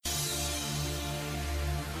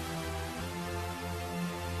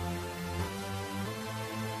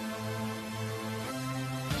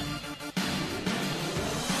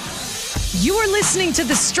You are listening to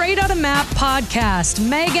the Straight Outta MAP podcast.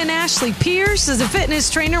 Megan Ashley Pierce is a fitness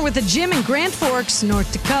trainer with a gym in Grand Forks,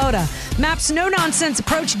 North Dakota. MAP's no-nonsense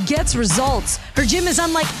approach gets results. Her gym is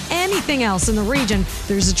unlike anything else in the region.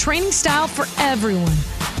 There's a training style for everyone.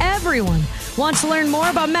 Everyone. Want to learn more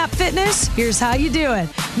about MAP Fitness? Here's how you do it.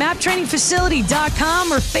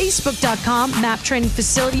 MapTrainingFacility.com or Facebook.com, MAP Training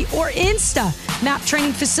Facility, or Insta, MAP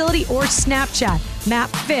Training Facility, or Snapchat, MAP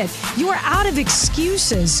Fit. You are out of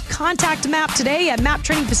excuses. Contact MAP today at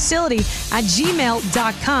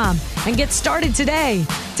maptrainingfacility@gmail.com and get started today.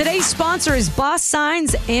 Today's sponsor is Boss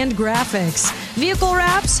Signs and Graphics. Vehicle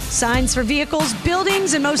wraps, signs for vehicles,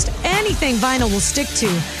 buildings, and most anything vinyl will stick to.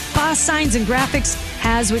 Boss Signs and Graphics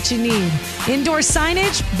has what you need. Indoor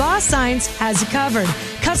signage, Boss Signs has you covered.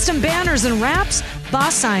 Custom banners and wraps,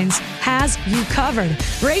 Boss Signs has you covered.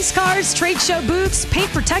 Race cars, trade show booths, paint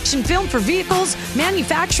protection film for vehicles,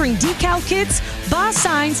 manufacturing decal kits, Boss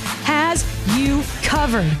Signs has you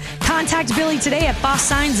covered. Contact Billy today at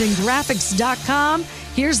bosssignsandgraphics.com.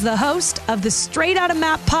 Here's the host of the Straight Outta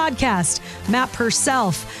MAP podcast, MAP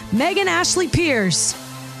herself, Megan Ashley Pierce.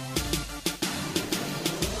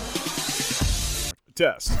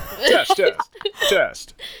 Test.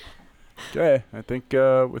 Okay, I think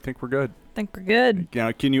we're good. Think we're good.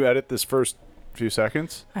 Now, can you edit this first few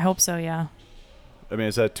seconds? I hope so, yeah. I mean,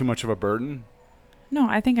 is that too much of a burden? No,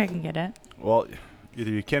 I think I can get it. Well, either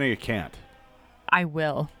you can or you can't. I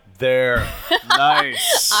will. There.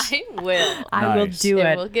 Nice. I will. I will do It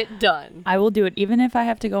it. will get done. I will do it, even if I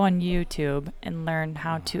have to go on YouTube and learn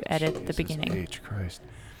how to edit the Jesus beginning. H. Christ.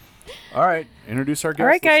 All right, introduce our guest. All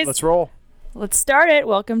right, guys. Let's roll. Let's start it.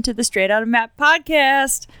 Welcome to the Straight Outta MAP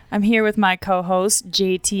podcast. I'm here with my co-host,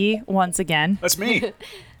 JT, once again. That's me.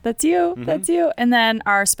 That's you. That's you. And then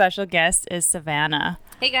our special guest is Savannah.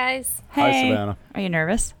 Hey guys. Hey. Hi, Savannah. Are you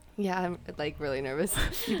nervous? Yeah, I'm like really nervous.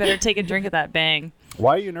 You better take a drink of that Bang.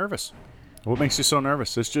 Why are you nervous? What makes you so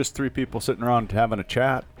nervous? It's just three people sitting around having a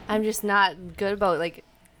chat. I'm just not good about like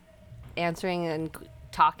answering and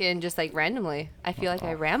talking just like randomly. I feel like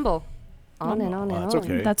I ramble on and on and That's on.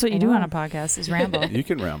 okay. That's what you do on a podcast, is ramble. You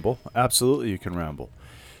can ramble. Absolutely, you can ramble.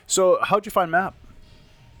 So, how'd you find MAP?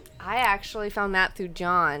 I actually found Matt through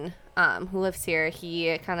John, who lives here.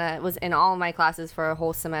 He kind of was in all of my classes for a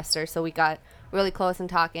whole semester, so we got really close and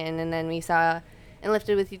talking, and then we saw and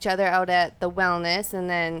lifted with each other out at the wellness, and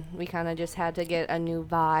then we kind of just had to get a new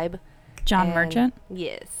vibe. John And- Merchant?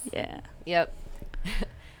 Yes. Yeah. Yep.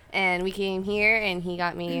 And we came here, and he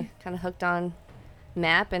got me kind of hooked on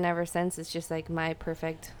MAP, and ever since it's just like my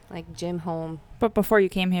perfect like gym home. But before you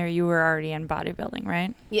came here, you were already in bodybuilding,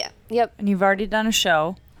 right? Yeah. Yep. And you've already done a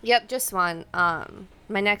show. Yep. Just one.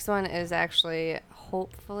 My next one is actually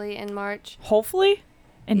hopefully in March. Hopefully?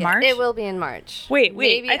 In Yeah, March? It will be in March. Wait.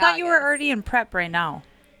 Maybe I thought you were August. already in prep right now.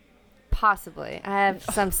 Possibly. I have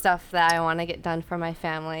some stuff that I want to get done for my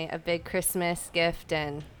family. A big Christmas gift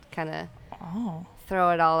and kind of Oh.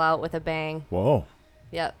 throw it all out with a bang. Whoa.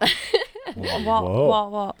 Yep.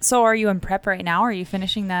 Well. So are you in prep right now? Are you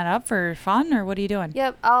finishing that up for fun, or what are you doing?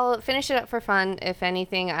 Yep, I'll finish it up for fun. If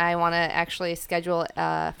anything, I want to actually schedule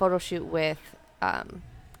a photo shoot with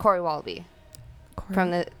Corey Wallaby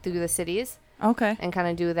from Through the Cities Okay. and kind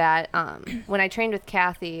of do that. When I trained with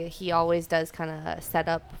Kathy, he always does kind of set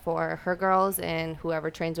up for her girls and whoever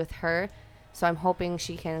trains with her. So I'm hoping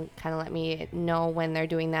she can kind of let me know when they're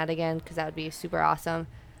doing that again, because that would be super awesome.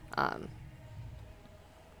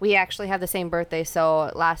 We actually have the same birthday,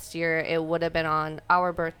 so last year it would have been on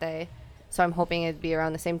our birthday. So I'm hoping it'd be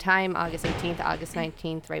around the same time, August 18th, August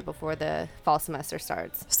 19th, right before the fall semester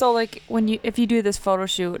starts. So like if you do this photo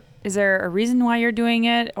shoot, is there a reason why you're doing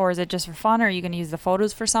it, or is it just for fun, or are you going to use the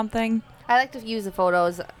photos for something? I like to use the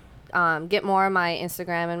photos, get more of my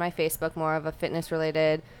Instagram and my Facebook, more of a fitness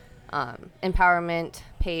related empowerment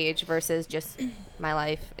page versus just my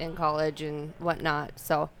life in college and whatnot.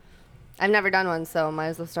 So I've never done one, so might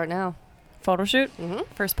as well start now. Photo shoot?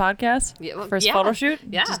 First podcast? Yeah, well, First yeah. photo shoot?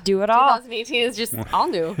 Yeah. Just do it all. 2018 is just all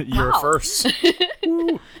new. You're Wow. first.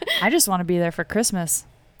 I just want to be there for Christmas.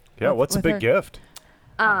 Yeah, what's a with big her. gift?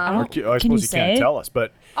 I Or don't- I can you suppose you can't say? tell us,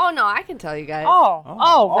 but Oh, no, I can tell you guys.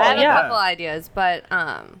 Oh, I have yeah. a couple ideas, but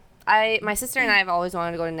my sister and I have always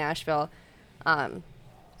wanted to go to Nashville.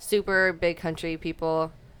 Super big country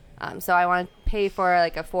people. So I want to pay for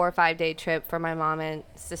like a 4 or 5 day trip for my mom and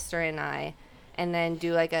sister and I, and then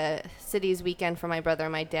do like a cities weekend for my brother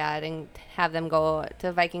and my dad, and have them go to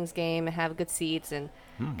a Vikings game and have good seats and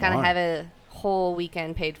kind of my. have a whole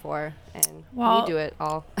weekend paid for, and Well, we do it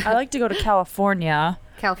all. I like to go to California.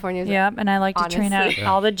 California's Yep, and I like to train at Honestly.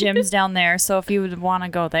 all the gyms down there. So if you would want to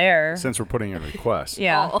go there, since we're putting in a request,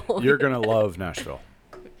 yeah. Oh. you're going to love Nashville.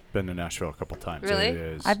 been to Nashville a couple times. Really? It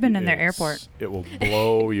is, I've been in their airport. It will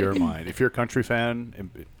blow your mind. If you're a country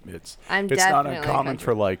fan, it's I'm not definitely uncommon country.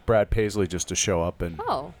 for like Brad Paisley just to show up and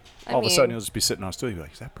Oh. all of a sudden he'll just be sitting on studio. You'll be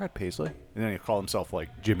like, is that Brad Paisley? And then he'll call himself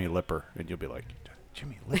like Jimmy Lipper, and you'll be like,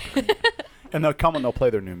 Jimmy Lipper. And they'll come and they'll play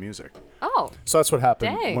their new music. Oh. So that's what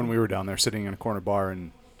happened Dang. when we were down there sitting in a corner bar,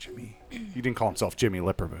 and Jimmy, he didn't call himself Jimmy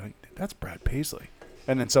Lipper, but like, that's Brad Paisley.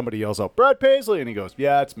 And then somebody yells out, Brad Paisley, and he goes,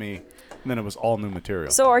 yeah, it's me. And then it was all new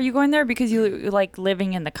material. So are you going there because you like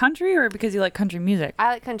living in the country or because you like country music? I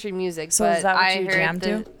like country music, So but is that what I you heard jam the,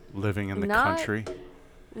 to? Living in the Not- country.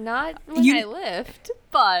 Not when You- I lived,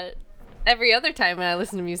 but every other time when I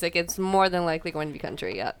listen to music, it's more than likely going to be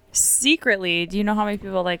country. Yeah. Secretly, do you know how many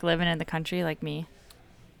people like living in the country like me?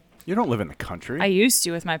 You don't live in the country. I used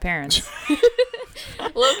to with my parents.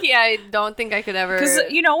 Loki, I don't think I could ever. Because,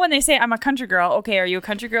 you know, when they say I'm a country girl, okay, are you a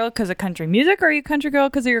country girl because of country music or are you a country girl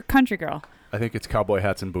because you're a country girl? I think it's cowboy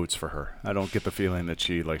hats and boots for her. I don't get the feeling that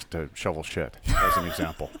she likes to shovel shit, as an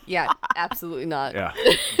example. Yeah, absolutely not. Yeah.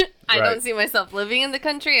 I Right. don't see myself living in the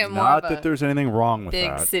country. I'm more Not of that a there's anything wrong with big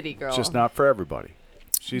that. city girl. It's just not for everybody.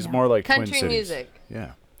 She's Yeah. more like Twin country Cities. music.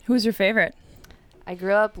 Yeah. Who's your favorite? I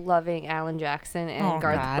grew up loving Alan Jackson and Oh,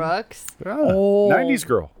 Garth God. Brooks. Oh. 90s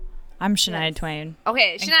girl. I'm Shania Twain.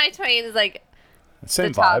 Okay, Shania Twain is like Same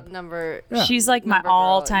the top vibe. number. Yeah. She's like my Number girl.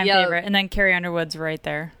 all-time Yeah. favorite. And then Carrie Underwood's right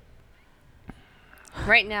there.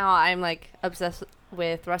 Right now, I'm like obsessed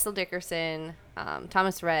with Russell Dickerson,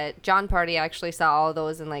 Thomas Rhett, John Party. I actually saw all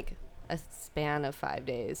those in like a span of 5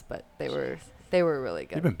 days, but they were really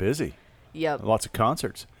good. You've been busy. Yep. Lots of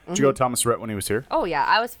concerts. Did you go to Thomas Rhett when he was here? Oh yeah,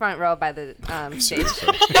 I was front row by the stage.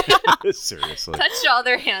 Seriously. Touched all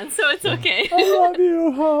their hands, so it's okay. I love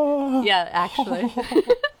you. Oh, Yeah, actually.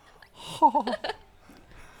 Yeah.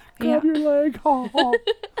 grab your leg. Oh.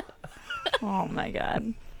 Oh my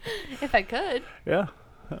God. If I could. Yeah.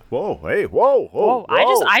 Whoa. Hey. Whoa. Whoa.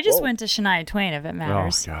 Oh, I just whoa. went to Shania Twain if it Oh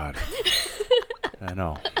matters. God. I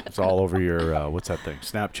know. It's all over your what's that thing?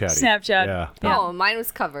 Snapchat. Snapchat. Yeah. Yeah. Oh, mine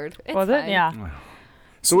was covered. It's Was it? fine. Yeah.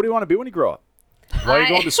 So what do you want to be when you grow up? Why are you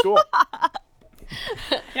going to school?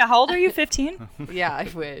 Yeah. How old are you? 15? Yeah, I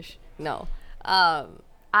wish. No.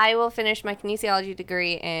 I will finish my kinesiology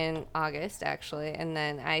degree in August, actually, and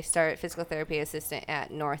then I start physical therapy assistant at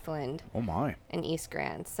Northland Oh my. in East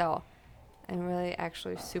Grand. So I'm really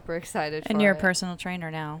actually super excited for And you're a it. personal trainer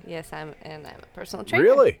now. Yes, I'm a personal trainer.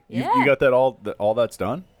 Really? Yeah. You got that all that's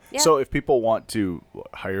done? Yeah. So if people want to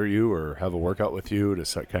hire you or have a workout with you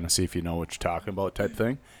to kind of see if you know what you're talking about type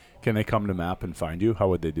thing, can they come to MAP and find you? How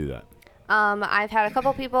would they do that? I've had a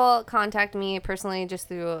couple people contact me personally just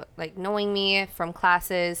through like knowing me from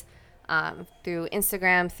classes, through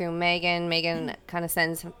Instagram, through Megan. Megan kind of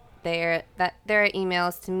sends their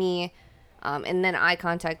emails to me, and then I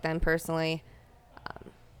contact them personally.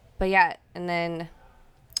 But yeah, and then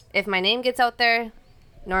if my name gets out there,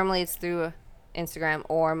 normally it's through Instagram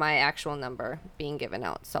or my actual number being given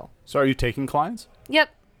out. So are you taking clients? yep.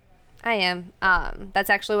 I am. That's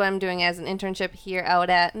actually what I'm doing as an internship here out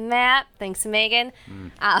at MAP. Thanks to Megan.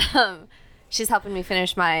 She's helping me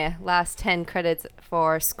finish my last 10 credits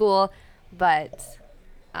for school. But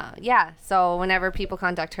yeah, so whenever people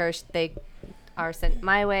contact her, they are sent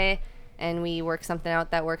my way, and we work something out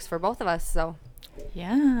that works for both of us. So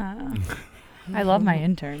Yeah. I love my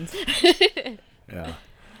interns. Yeah.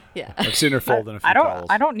 yeah. I've seen her fold in a few towels.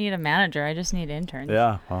 I don't need a manager. I just need interns.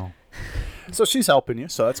 Yeah. Well. So she's helping you,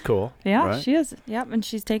 so that's cool. Yeah, right? she is. Yep, and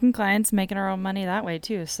she's taking clients, making her own money that way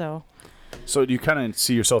too. So So do you kind of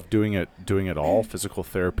see yourself doing it all? Physical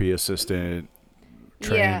therapy assistant,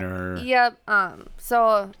 trainer. Yeah. Yep.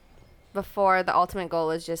 So before, the ultimate goal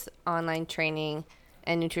was just online training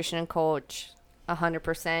and nutrition and coach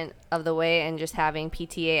 100% of the way, and just having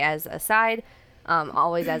PTA as a side,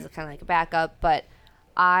 always as a kind of like a backup. But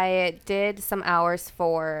I did some hours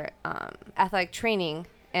for athletic training,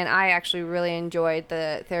 and I actually really enjoyed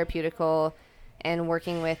the therapeutical and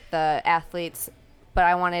working with the athletes, but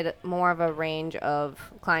I wanted more of a range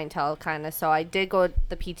of clientele kind of, so I did go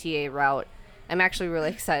the PTA route. I'm actually really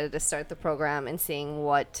excited to start the program and seeing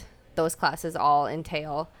what those classes all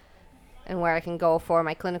entail and where I can go for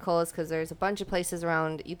my clinicals, because there's a bunch of places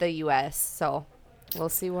around the U.S., so we'll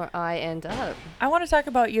see where I end up. I want to talk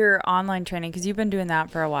about your online training because you've been doing that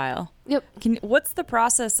for a while. Yep. What's the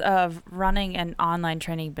process of running an online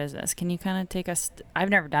training business? Can you kind of take us? I've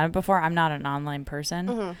never done it before. I'm not an online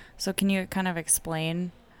person. So can you kind of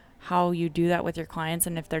explain how you do that with your clients,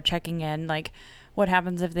 and if they're checking in, like what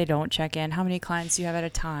happens if they don't check in? How many clients do you have at a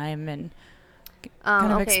time? And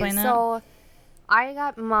kind of Okay, explain that. so I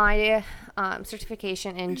got my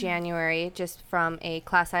certification in January just from a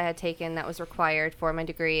class I had taken that was required for my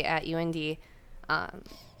degree at UND.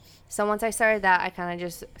 So once I started that, I kind of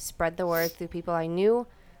just spread the word through people I knew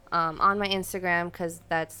on my Instagram, because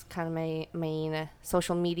that's kind of my main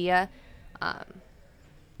social media.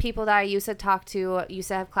 People that I used to talk to, used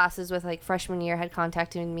to have classes with, like freshman year, had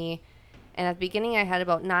contacted me. And at the beginning, I had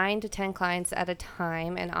about 9 to 10 clients at a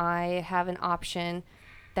time, and I have an option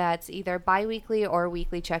that's either bi-weekly or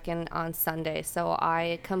weekly check-in on Sunday. So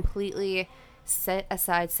I completely set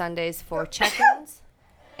aside Sundays for check-ins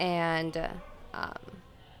and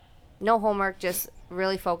no homework, just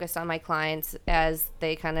really focused on my clients as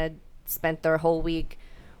they kind of spent their whole week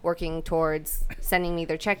working towards sending me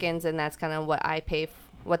their check-ins, and that's kind of what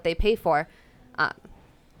what they pay for.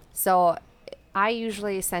 So I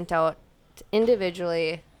usually sent out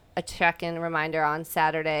individually a check-in reminder on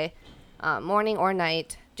Saturday morning or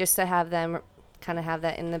night, just to have them kind of have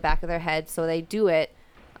that in the back of their head so they do it.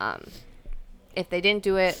 If they didn't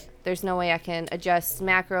do it, there's no way I can adjust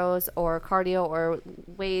macros or cardio or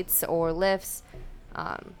weights or lifts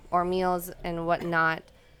or meals and whatnot.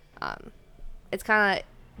 It's kind of,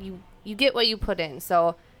 you get what you put in.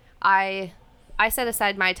 So I set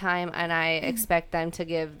aside my time, and I expect them to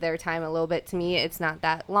give their time a little bit to me. It's not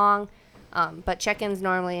that long. But check-ins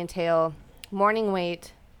normally entail morning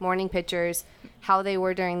weight, morning pictures, how they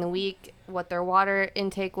were during the week, what their water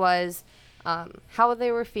intake was, how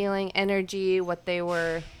they were feeling, energy, what they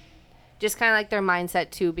were, just kind of like their mindset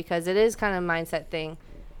too, because it is kind of a mindset thing.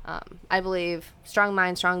 I believe strong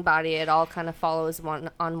mind, strong body, it all kind of follows one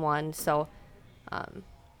on one. So,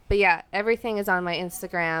 but yeah, everything is on my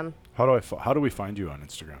Instagram. How do we find you on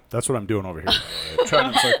Instagram? That's what I'm doing over here. It's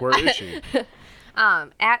like, where is she?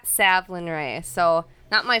 At Savlyn Ray. So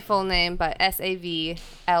not my full name, but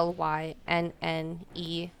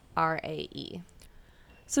SAVLYNNERAE.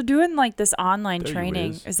 So doing like this online There you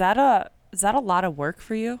training, is. is that a lot of work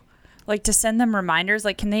for you? Like to send them reminders,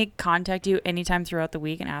 like can they contact you anytime throughout the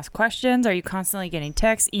week and ask questions? Are you constantly getting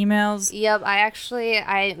texts, emails? Yep,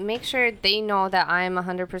 I make sure they know that I'm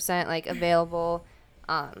 100% like available.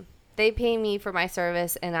 They pay me for my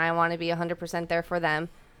service, and I want to be 100% there for them.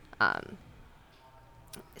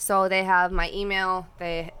 So they have my email,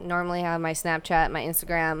 they normally have my Snapchat, my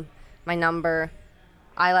Instagram, my number.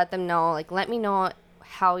 I let them know, like, let me know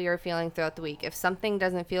how you're feeling throughout the week. If something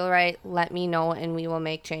doesn't feel right, let me know, and we will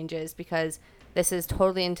make changes, because this is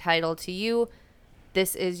totally entitled to you.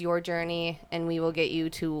 This is your journey, and we will get you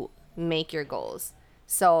to make your goals.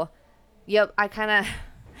 So, yep,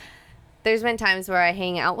 there's been times where I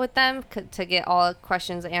hang out with them to get all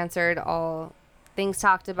questions answered, all things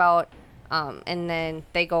talked about. And then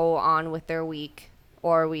they go on with their week,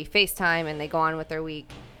 or we FaceTime and they go on with their week.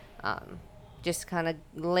 Just kind of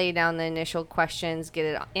lay down the initial questions, get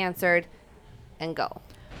it answered, and go.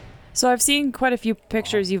 So I've seen quite a few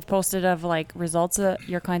pictures you've posted of like results that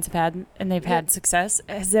your clients have had and they've had success.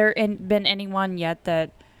 Has there been anyone yet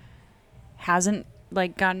that hasn't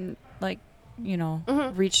like gotten like,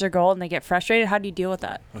 reached their goal and they get frustrated? How do you deal with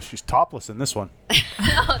that? Well, she's topless in this one.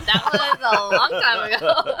 That was a long time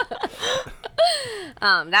ago.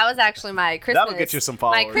 That was actually my Christmas. That'll get you some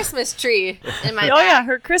followers. My Christmas tree in my Oh back. yeah,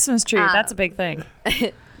 her Christmas tree. That's a big thing.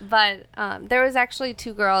 But there was actually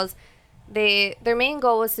 2 girls. Their main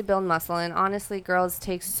goal was to build muscle, and honestly, girls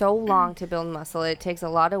take so long to build muscle. It takes a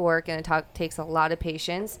lot of work, and it takes a lot of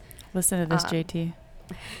patience. Listen to this, JT.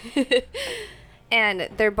 And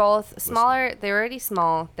they're both smaller. They're already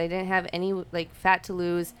small. They didn't have any like fat to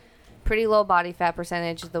lose. Pretty low body fat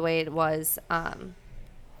percentage the way it was.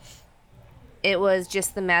 It was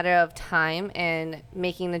just the matter of time and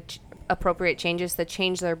making the appropriate changes to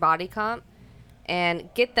change their body comp and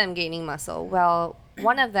get them gaining muscle. Well,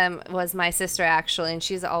 one of them was my sister, actually, and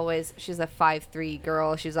she's a 5'3"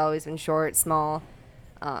 girl. She's always been short, small.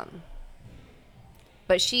 But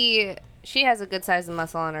she has a good size of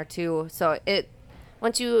muscle on her too. So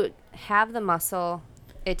once you have the muscle,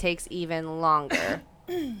 it takes even longer.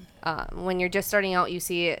 When you're just starting out, you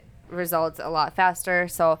see results a lot faster.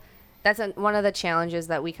 So that's one of the challenges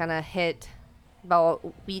that we kind of hit about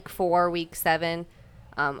week 4, week 7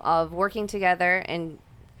 of working together. And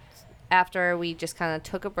after we just kind of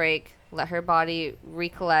took a break, let her body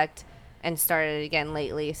recollect, and started again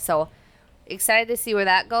lately. So excited to see where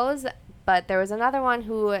that goes. But there was another one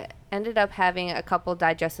who ended up having a couple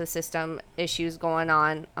digestive system issues going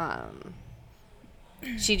on.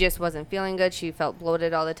 She just wasn't feeling good. She felt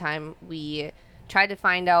bloated all the time. We tried to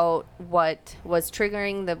find out what was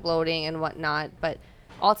triggering the bloating and whatnot, but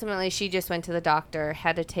ultimately she just went to the doctor,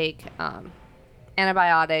 had to take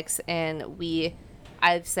antibiotics, and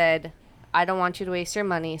I've said I don't want you to waste your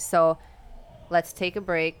money. So let's take a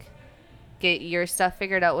break, get your stuff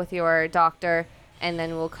figured out with your doctor, and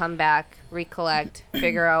then we'll come back, recollect,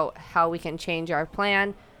 figure out how we can change our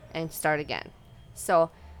plan and start again.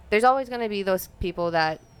 So there's always going to be those people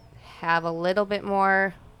that have a little bit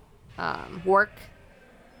more work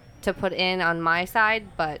to put in on my side,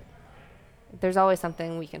 but there's always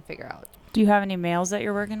something we can figure out. Do you have any males that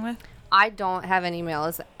you're working with? I don't have any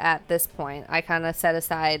males at this point. I kind of set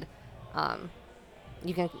aside,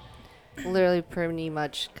 you can literally pretty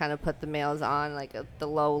much kind of put the males on like the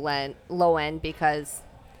low end because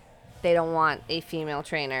they don't want a female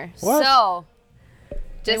trainer. What? So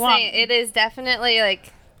just saying, it is definitely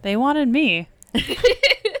like They wanted me.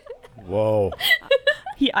 Whoa.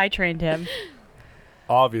 I trained him.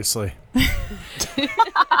 Obviously.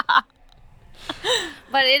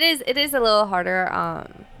 But it is a little harder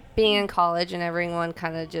being in college, and everyone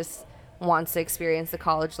kind of just wants to experience the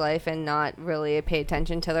college life and not really pay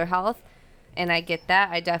attention to their health. And I get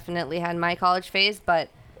that. I definitely had my college phase, but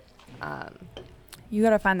You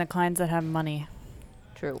got to find the clients that have money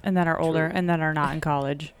true. and that are older and that are not in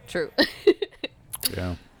college. True.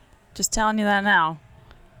 Yeah. Just telling you that now.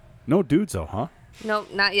 No dudes though, huh?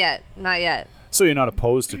 Nope, not yet. Not yet. So you're not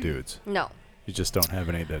opposed to dudes. No. You just don't have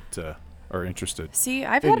any that are interested. See,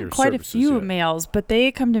 I've In your had quite a services few yet. males, but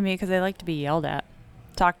they come to me because they like to be yelled at.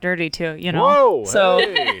 Talk dirty too, you know. Whoa, so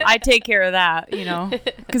hey. I take care of that, you know,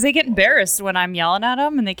 because they get embarrassed when I'm yelling at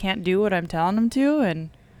them and they can't do what I'm telling them to.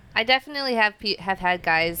 And I definitely have had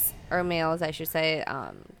guys, or males, I should say,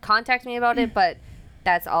 contact me about it, but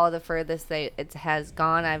that's all the furthest it has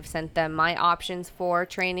gone. I've sent them my options for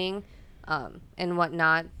training and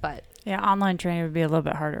whatnot, but yeah, online training would be a little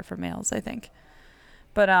bit harder for males, I think.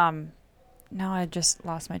 But now I just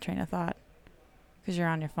lost my train of thought because you're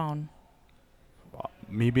on your phone.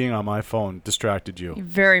 Me being on my phone distracted you.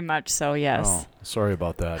 Very much so, yes. Oh, sorry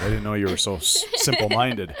about that. I didn't know you were so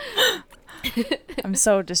simple-minded. I'm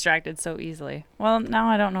so distracted so easily. Well, now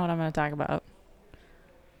I don't know what I'm going to talk about.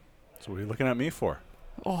 So what are you looking at me for?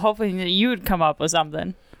 Well, hoping that you would come up with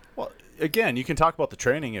something. Well, again, you can talk about the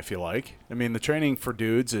training if you like. I mean, the training for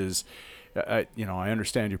dudes is, I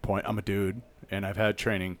understand your point. I'm a dude, and I've had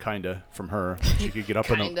training kinda from her when she could get up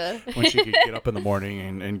when she could get up in the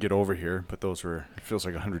morning and get over here. But those were, it feels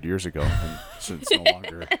like 100 years ago, and so it's no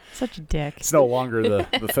longer. Such a dick. It's no longer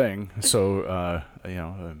the thing. So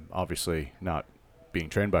I'm obviously not being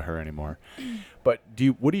trained by her anymore. But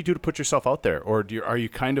what do you do to put yourself out there, or are you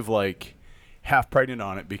kind of like half pregnant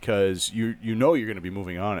on it because you know you're going to be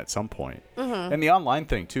moving on at some point? Mm-hmm. And the online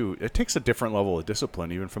thing too, it takes a different level of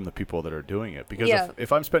discipline even from the people that are doing it, because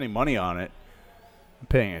if I'm spending money on it, I'm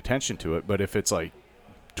paying attention to it. But if it's like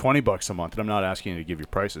 $20 a month, and I'm not asking you to give your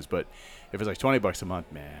prices, but if it's like $20 a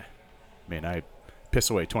month, man, I piss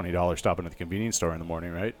away $20 stopping at the convenience store in the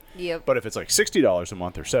morning, right? Yep. But if it's like $60 a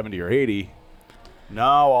month or $70 or $80,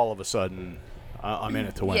 now all of a sudden I'm in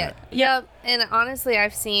it to win it. Yep. And honestly,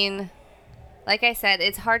 I've seen, like I said,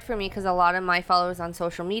 it's hard for me because a lot of my followers on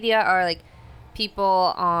social media are like people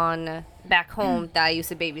on back home that I used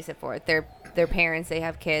to babysit for. Their parents, they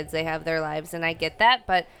have kids, they have their lives, and I get that.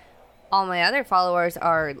 But all my other followers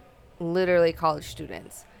are literally college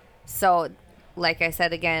students. So, like I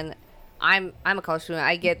said again, I'm a college student.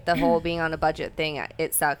 I get the whole being on a budget thing.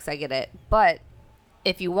 It sucks. I get it. But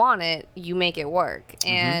if you want it, you make it work.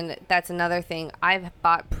 And that's another thing. I've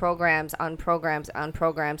bought programs on programs on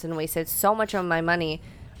programs and wasted so much of my money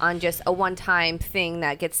on just a one-time thing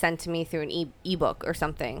that gets sent to me through an ebook or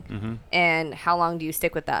something. Mm-hmm. And how long do you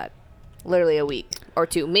stick with that? Literally a week or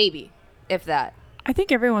two, maybe, if that. I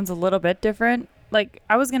think everyone's a little bit different. Like,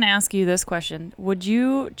 I was going to ask you this question. Would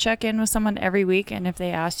you check in with someone every week? And if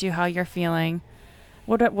they asked you how you're feeling,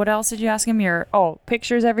 what else did you ask them?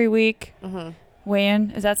 Pictures every week? Mm-hmm. Weigh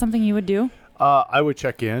in? Is that something you would do? I would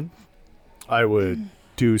check in. I would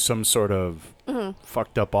do some sort of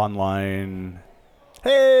fucked up online.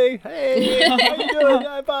 Hey, how you doing?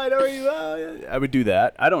 I'm fine. How are you? I would do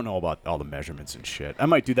that. I don't know about all the measurements and shit. I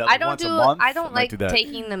might do that once a month. I don't like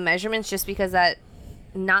taking the measurements just because that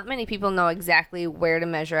not many people know exactly where to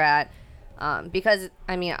measure at. Because,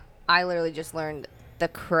 I mean, I literally just learned the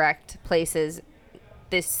correct places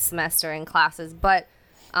this semester in classes. But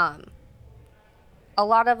a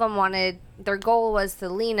lot of them their goal was to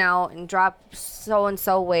lean out and drop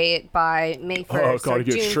so-and-so weight by May 1st Oh, gotta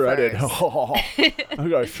get June shredded. I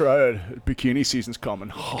got shredded. Bikini season's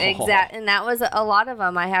coming. Exactly. And that was a lot of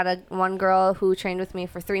them. I had one girl who trained with me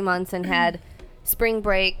for 3 months and had spring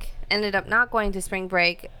break, ended up not going to spring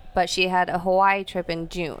break, but she had a Hawaii trip in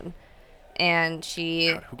June. and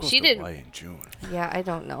she God, who goes she to did. Hawaii in June? Yeah, I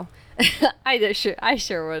don't know. I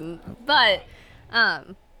sure wouldn't. But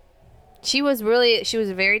she was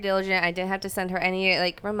very diligent. I didn't have to send her any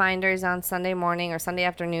like reminders on Sunday morning or Sunday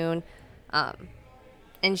afternoon.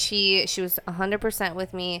 And she was 100%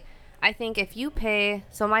 with me. I think if you pay,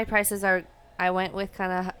 so my prices are, I went with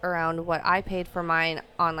kind of around what I paid for my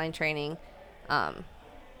online training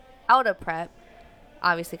out of prep,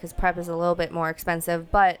 obviously, because prep is a little bit more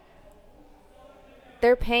expensive, but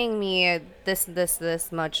they're paying me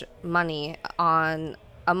this much money on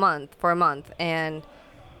for a month. And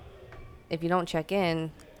if you don't check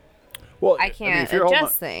in, Well, I can't if you're holding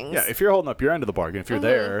adjust up, things. Yeah, if you're holding up your end of the bargain, if you're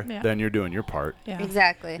there, Yeah. then you're doing your part. Yeah.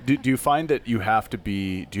 Exactly. Do you find that do you have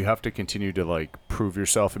to continue to like prove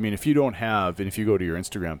yourself? I mean, if you don't have, and if you go to your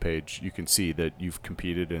Instagram page, you can see that you've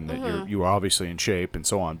competed and that you are obviously in shape and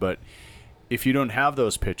so on. But if you don't have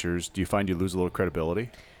those pictures, do you find you lose a little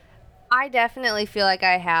credibility? I definitely feel like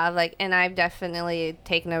I have, and I've definitely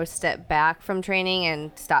taken a step back from training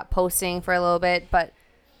and stopped posting for a little bit. But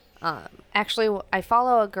actually, I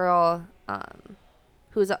follow a girl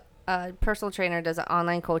who's a personal trainer, does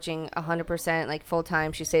online coaching 100%, like full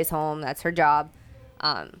time. She stays home. That's her job.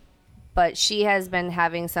 But she has been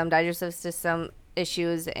having some digestive system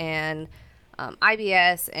issues and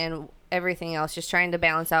IBS and everything else, just trying to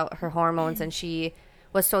balance out her hormones. And she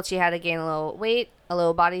was told she had to gain a little weight, a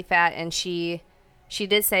little body fat. And she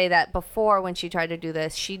did say that before, when she tried to do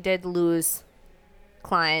this, she did lose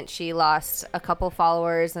clients. She lost a couple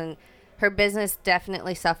followers and her business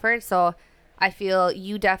definitely suffered. So I feel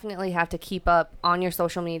you definitely have to keep up on your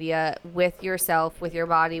social media with yourself, with your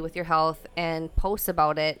body, with your health, and post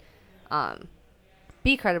about it.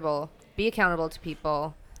 Be credible, be accountable to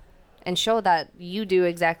people, and show that you do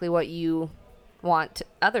exactly what you want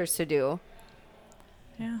others to do.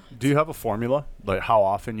 Yeah. Do you have a formula? Like how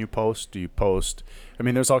often you post? Do you post? I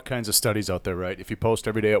mean, there's all kinds of studies out there, right? If you post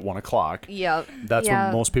every day at 1 o'clock, Yep. that's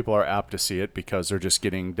when most people are apt to see it because they're just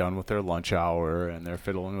getting done with their lunch hour and they're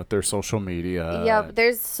fiddling with their social media. Yep.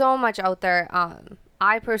 There's so much out there.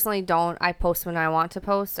 I personally don't. I post when I want to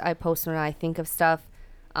post. I post when I think of stuff.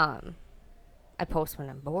 I post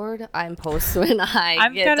when I'm bored. I post when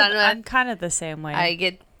I'm kind of the same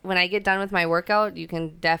way. When I get done with my workout, you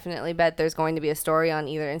can definitely bet there's going to be a story on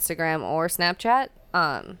either Instagram or Snapchat.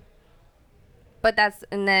 But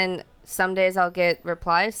and then some days I'll get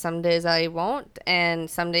replies, some days I won't, and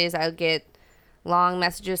some days I'll get long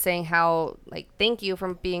messages saying how, like, thank you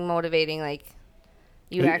for being motivating. Like,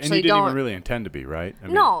 you and actually you didn't don't even really intend to be, right? I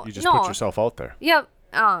mean, No, you just no. put yourself out there. Yep.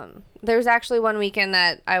 There's actually one weekend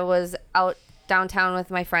that I was out downtown with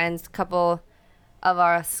my friends. A couple of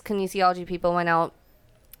us kinesiology people went out,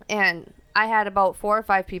 and I had about 4 or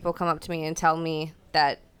 5 people come up to me and tell me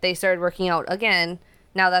that they started working out again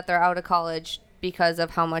now that they're out of college because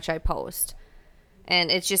of how much I post. And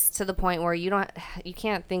it's just to the point where you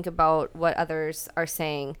can't think about what others are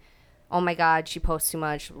saying. Oh my God, she posts too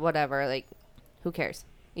much, whatever. Like, who cares?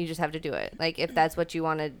 You just have to do it. Like, if that's what you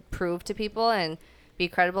want to prove to people and be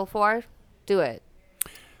credible for, do it.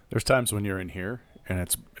 There's times when you're in here and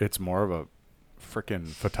it's more of a freaking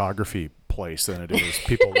photography place than it is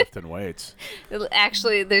people lifting weights.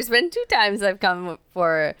 Actually, there's been 2 times I've come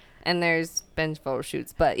for, and there's been photo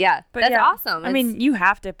shoots. But yeah, But that's yeah, awesome. I mean, you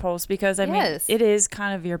have to post because I mean, Yes. it is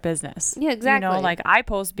kind of your business. Yeah, exactly. You know, like I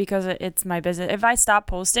post because it's my business. If I stop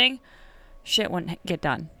posting, shit wouldn't get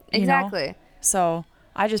done. you know? exactly. So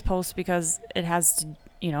I just post because it has to,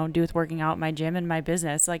 do with working out, my gym, and my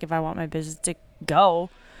business. Like if I want my business to go,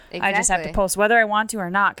 I just have to Exactly. post whether I want to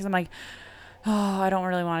or not. Because I'm like, oh, I don't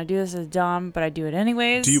really want to do this. It's dumb, but I do it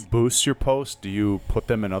anyways. Do you boost your posts? Do you put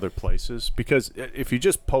them in other places? Because if you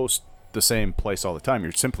just post the same place all the time,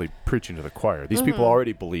 you're simply preaching to the choir. These people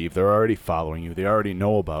already believe. They're already following you. They already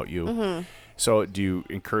know about you. So do you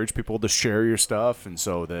encourage people to share your stuff and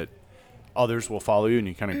so that others will follow you and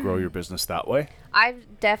you kind of grow your business that way?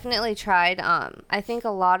 I've definitely tried. I think a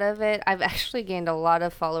lot of it, I've actually gained a lot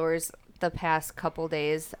of followers the past couple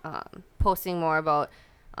days, posting more about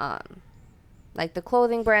like the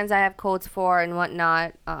clothing brands I have codes for and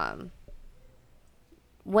whatnot.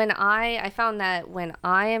 When I found that when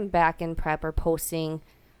I am back in prep or posting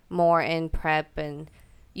more in prep and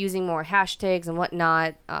using more hashtags and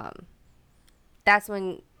whatnot, that's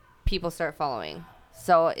when people start following.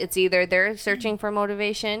 So it's either they're searching for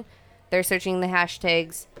motivation, they're searching the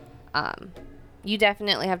hashtags. You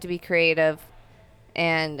definitely have to be creative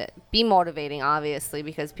and be motivating, obviously,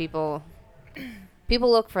 because people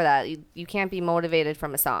look for that. You can't be motivated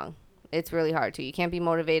from a song. It's really hard to. You can't be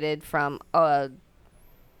motivated from a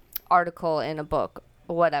article in a book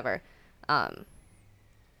or whatever.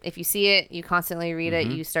 if you see it, you constantly read it,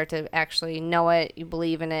 you start to actually know it, you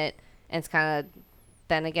believe in it, and it's kind of,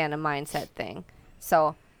 then again, a mindset thing.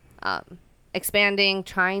 So, expanding,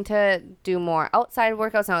 trying to do more outside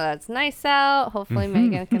workouts now that it's nice out. Hopefully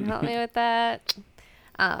Megan can help me with that.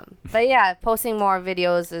 But yeah, posting more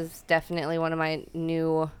videos is definitely one of my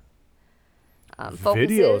new focuses.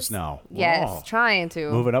 Videos now. Yes, Wow. trying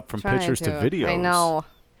to. Moving up from pictures to videos. I know.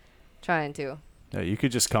 Trying to. Yeah, you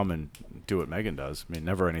could just come and do what Megan does. I mean,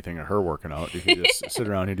 never anything of her working out. You could just sit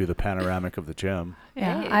around and do the panoramic of the gym.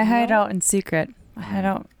 Yeah, Hey, I hide out in secret. I hide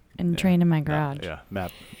out and train in my garage.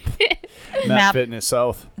 Map Map. Fitness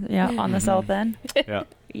South. Yeah, on the south end. Yeah.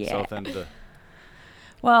 Yeah. South end of the...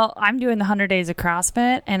 Well, I'm doing the 100 days of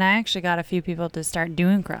CrossFit, and I actually got a few people to start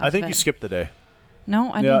doing CrossFit. I think you skipped the day.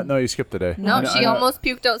 No, I Yeah, didn't. no, you skipped the day. No, I know- she I know- almost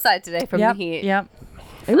puked outside today from Yep, the heat. yep.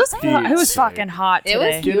 It was it was Sake. fucking hot It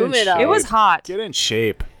today. was humid out. It was hot. Get in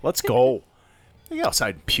shape. Let's go. Get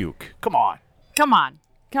outside and puke. Come on. Come on.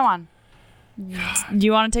 Do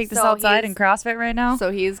you want to take this So outside he's- and CrossFit right now?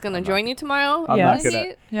 So he's going to join you tomorrow? I'm Yes. not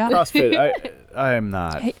gonna... Yeah. CrossFit, I am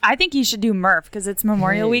not. Hey, I think you should do Murph because it's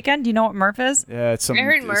Memorial Weekend. Do you know what Murph is? Yeah, it's some, I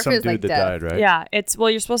heard Murph some is dude like that death. died, right? Yeah, it's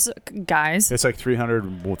you're supposed to guys. It's like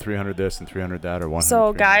 300, well, 300 this and 300 that, or 100.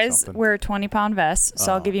 So 300 guys something. wear 20-pound vests.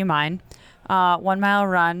 So I'll give you mine. 1 mile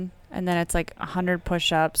run, and then it's like 100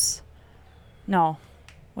 push-ups. No,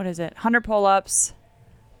 what is it? 100 pull-ups,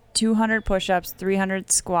 200 push-ups,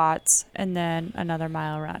 300 squats, and then another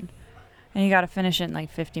mile run. And you got to finish it in like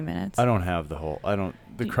 50 minutes. I don't have the whole.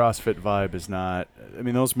 The CrossFit vibe is not. I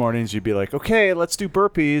mean, those mornings you'd be like, okay, let's do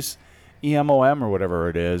burpees, EMOM or whatever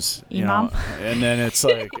it is, you know, and then it's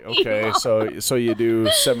like, okay, so you do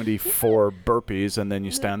 74 burpees and then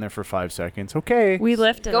you stand there for 5 seconds. Okay, We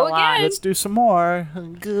lifted Go a lot. again. let's do some more.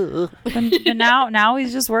 But now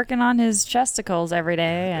he's just working on his chesticles every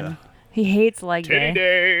day, and he hates leg Titty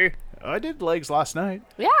day. day. I did legs last night.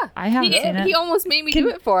 Yeah. I haven't seen it. He almost made me do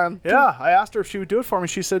it for him. Yeah, I asked her if she would do it for me.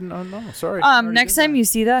 She said, no, sorry. Next time you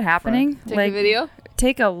see that happening, Take like a video.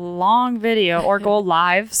 take a long video or go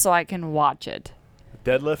live so I can watch it.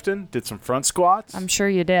 Deadlifting, did some front squats. I'm sure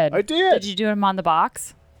you did. I did. Did you do them on the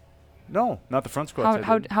box? No, not the front squats.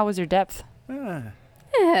 How was your depth?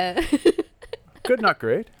 Good, not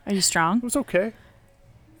great. Are you strong? It was okay.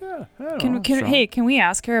 Yeah, I don't know, Can we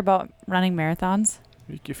ask her about running marathons?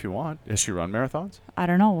 if you want. Has she run marathons? I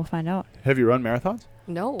don't know. We'll find out. Have you run marathons?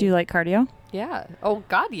 No. Do you like cardio? Yeah. Oh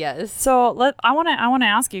God, yes. So I want to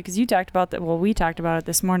ask you because you talked about that. Well, we talked about it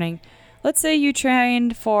this morning. Let's say you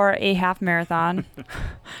trained for a half marathon.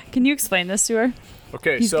 Can you explain this to her?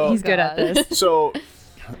 Okay, He's good at God. this. so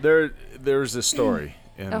there's this story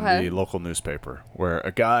in Okay. the local newspaper where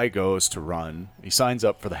a guy goes to run. He signs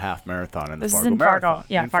up for the half marathon in the This is Fargo in Fargo. Marathon.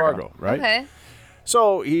 Yeah, in Fargo. right? Okay.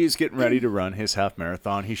 So he's getting ready to run his half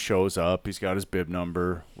marathon. He shows up. He's got his bib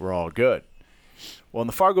number. We're all good. Well, in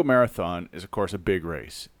the Fargo Marathon is, of course, a big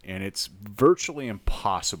race, and it's virtually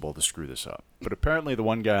impossible to screw this up. But apparently the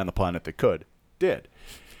one guy on the planet that could did.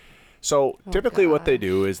 So typically what they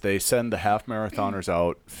do is they send the half marathoners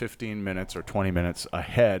out 15 minutes or 20 minutes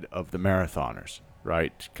ahead of the marathoners,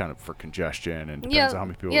 right? Kind of for congestion and depends on how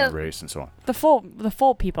many people in the race and so on. The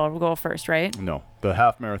full people will go first, right? No, the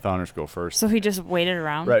half marathoners go first. So he just waited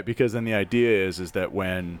around. Right, because then the idea is that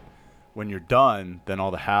when you're done, then all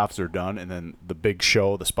the halves are done, and then the big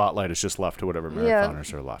show, the spotlight is just left to whatever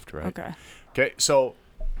marathoners are left, right? Okay, so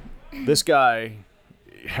this guy,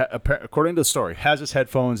 according to the story, has his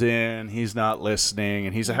headphones in, he's not listening,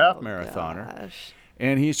 and he's a half marathoner. Gosh.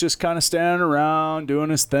 And he's just kind of standing around doing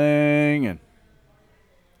his thing, and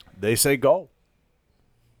they say go.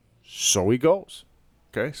 So he goes.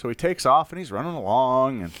 Okay, so he takes off, and he's running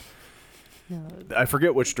along, and I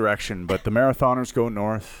forget which direction, but the marathoners go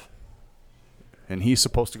north, and he's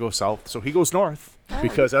supposed to go south. So he goes north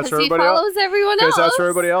because that's where he everybody else. follows everyone Because else. that's where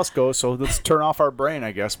everybody else goes. So let's turn off our brain,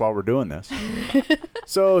 I guess, while we're doing this.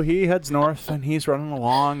 So he heads north, and he's running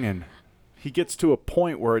along, and he gets to a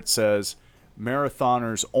point where it says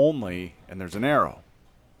marathoners only, and there's an arrow.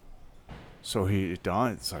 So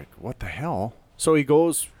it's like, what the hell? So he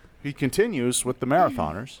continues with the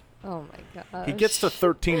marathoners. Oh my God. He gets to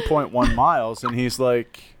 13.1 miles, and he's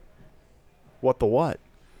like, what the what?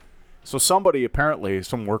 So somebody, apparently,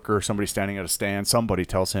 some worker, somebody standing at a stand, somebody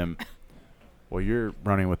tells him, well, you're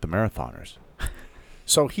running with the marathoners.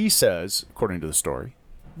 So he says, according to the story,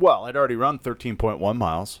 well, I'd already run 13.1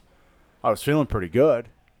 miles. I was feeling pretty good.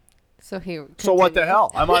 So what the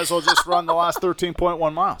hell? I might as well just run the last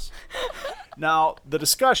 13.1 miles. Now, the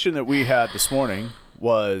discussion that we had this morning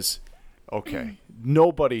was, okay,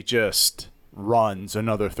 nobody just runs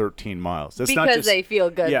another 13 miles. That's not Because just, they feel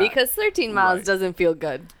good. Yeah. Because 13 miles Right. doesn't feel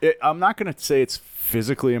good. I'm not going to say it's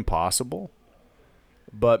physically impossible,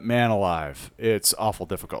 but man alive, it's awful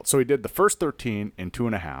difficult. So he did the first 13 in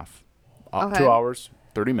 2.5, Okay. 2 hours,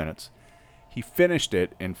 30 minutes. He finished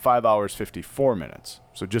it in 5 hours, 54 minutes.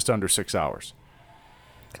 So just under 6 hours.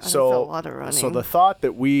 that's a lot of running. So the thought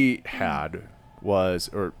that we had was,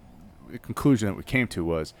 or the conclusion that we came to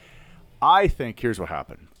was, I think here's what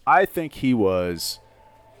happened. I think he was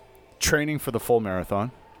training for the full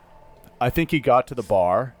marathon. I think he got to the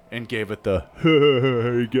bar and gave it the,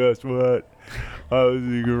 hey, guess what? I was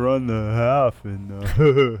going to run the half,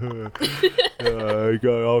 and I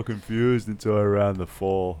got all confused until I ran the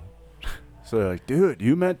full. So they're like, dude,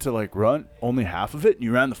 you meant to like run only half of it and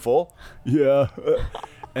you ran the full? Yeah.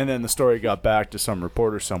 And then the story got back to some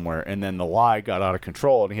reporter somewhere, and then the lie got out of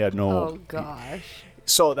control, and he had no. Oh, gosh.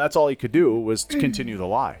 So that's all he could do was to continue the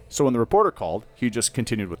lie. So when the reporter called, he just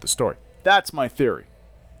continued with the story. That's my theory.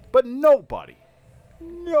 But nobody.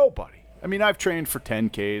 I mean, I've trained for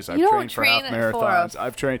 10Ks. I've You don't trained for half train marathons.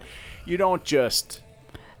 I've trained. You don't just.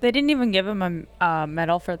 They didn't even give him a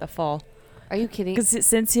medal for the full. Are you kidding? Because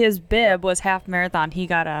since his bib was half marathon, he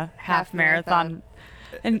got a half marathon.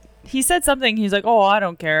 And he said something. He's like, "Oh, I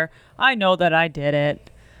don't care. I know that I did it."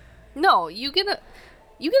 No, you get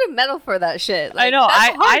a medal for that shit. I Like, know.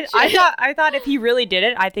 that's hard shit. I thought if he really did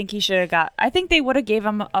it, I think he should have got. I think they would have gave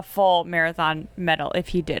him a full marathon medal if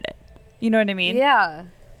he did it. You know what I mean? Yeah.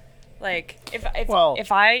 Like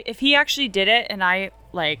if he actually did it and I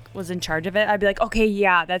like was in charge of it, I'd be like, okay,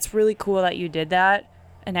 yeah, that's really cool that you did that.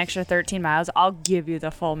 An extra 13 miles, I'll give you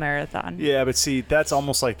the full marathon. Yeah, but see, that's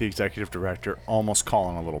almost like the executive director almost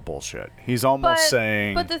calling a little bullshit. He's almost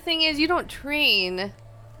saying. But the thing is, you don't train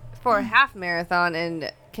for a half marathon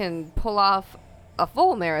and can pull off a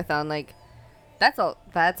full marathon. Like, that's a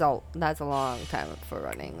long time for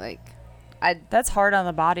running. Like, That's hard on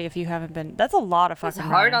the body if you haven't been. That's a lot of it's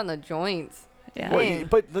fucking hard running. on the joints. Yeah. Well,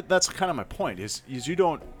 but that's kind of my point. Is you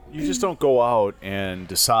just don't go out and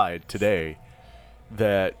decide today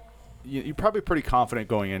that you're probably pretty confident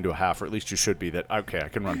going into a half, or at least you should be, that okay, I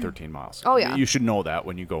can run 13 miles. Oh, yeah. You should know that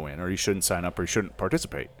when you go in, or you shouldn't sign up, or you shouldn't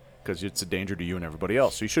participate because it's a danger to you and everybody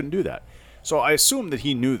else. So you shouldn't do that. So I assume that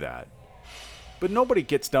he knew that. But nobody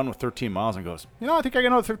gets done with 13 miles and goes, I think I got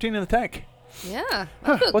another 13 in the tank. Yeah,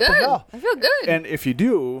 I feel What the good. hell? I feel good. And if you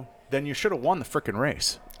do, then you should have won the frickin'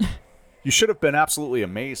 race. You should have been absolutely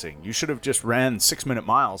amazing. You should have just ran 6-minute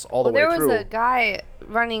miles all the way there through. was a guy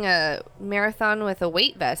running a marathon with a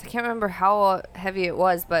weight vest. I can't remember how heavy it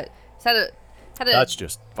was, but had a That's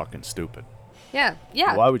just fucking stupid. yeah.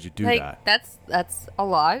 Why would you do like, that? That's a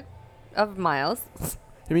lot of miles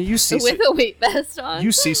I mean, you see with a weight vest on.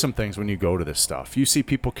 you see some things when you go to this stuff. You see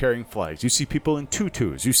people carrying flags. You see people in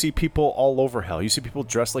tutus. You see people all over hell. You see people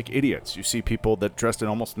dressed like idiots. You see people that dressed in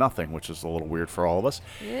almost nothing, which is a little weird for all of us.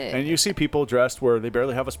 Yeah. And you see people dressed where they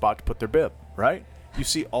barely have a spot to put their bib, right? You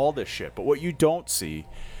see all this shit. But what you don't see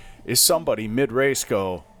is somebody mid-race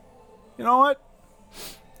go, you know what?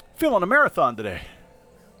 Feeling a marathon today.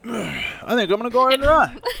 I think I'm going to go ahead and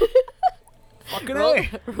run. Fucking A.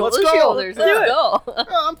 Roll Let's the go. shoulders. Let's go. Yeah,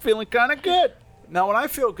 I'm feeling kind of good. Now, when I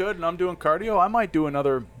feel good and I'm doing cardio, I might do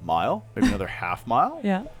another mile, maybe another half mile.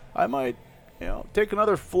 Yeah. I might, take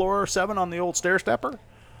another floor or 7 on the old stair stepper.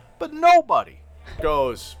 But nobody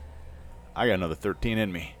goes, I got another 13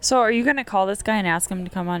 in me. So are you gonna call this guy and ask him to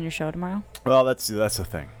come on your show tomorrow? Well, that's the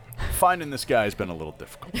thing. Finding this guy has been a little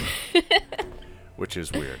difficult, which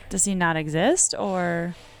is weird. Does he not exist,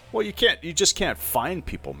 or? Well, you just can't find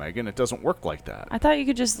people, Megan. It doesn't work like that. I thought you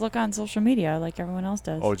could just look on social media like everyone else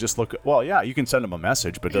does. Oh, just look. Well, yeah, you can send him a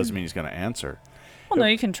message, but it doesn't mean he's going to answer. Well, no,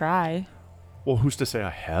 you can try. Well, who's to say I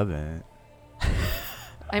haven't?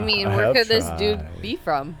 I mean, I where have could this tried. dude be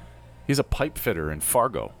from? He's a pipe fitter in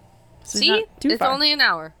Fargo. So he's See, not too it's far. only an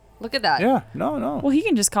hour. Look at that. Yeah, no. Well, he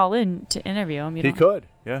can just call in to interview him. You He know? could.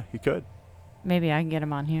 Yeah, he could. Maybe I can get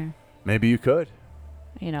him on here. Maybe you could.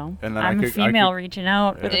 You know, And then I'm I a could- female reaching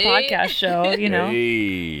out with a Hey. podcast show. You know,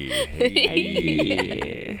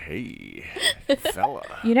 Hey, fella.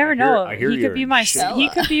 you never know. I hear He you're could be in my shape. he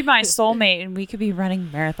could be my soulmate, and we could be running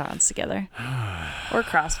marathons together, or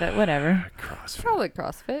CrossFit, whatever. CrossFit. Probably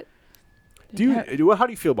CrossFit. How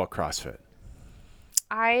do you feel about CrossFit?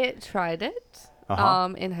 I tried it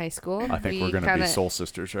Uh-huh. in high school. I think We we're going to kinda- be soul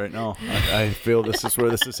sisters right now. I feel this is where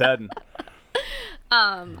this is heading.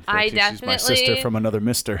 I She's my sister definitely from another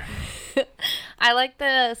mister. I like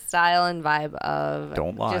the style and vibe of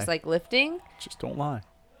Don't lie. just like lifting. Just don't lie.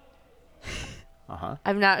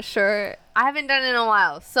 I'm not sure. I haven't done it in a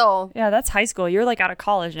while, so Yeah, that's high school. You're like out of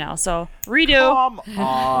college now, so redo. Come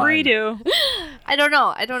on. Redo. I don't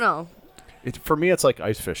know. For me, it's like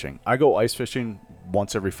ice fishing. I go ice fishing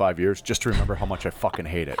once every 5 years just to remember how much I fucking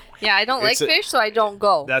hate it. Yeah, I don't like It's a- fish, so I don't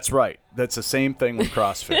go. That's right. That's the same thing with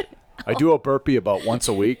CrossFit. I do a burpee about once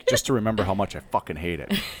a week just to remember how much I fucking hate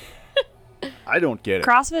it. I don't get it.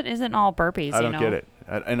 CrossFit isn't all burpees, I don't get it.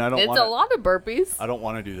 And I don't It's want a lot of burpees. I don't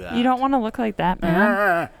want to do that. You don't want to look like that,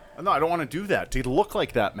 man. No, I don't want to do that. To look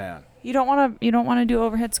like that man. You don't want to do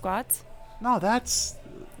overhead squats? No, that's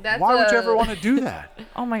That's why would you a- ever want to do that?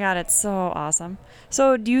 Oh my god, it's so awesome.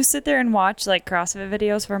 So, do you sit there and watch like CrossFit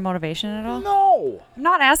videos for motivation at all? No. I'm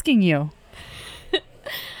not asking you.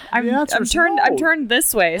 I'm answer's turned no. I'm turned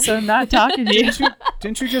this way, so I'm not talking to you.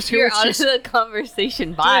 Didn't you just hear You're what out she of said? the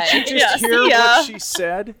conversation. Bye. Did you Yeah, just see hear ya. what she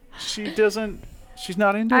said? She doesn't. She's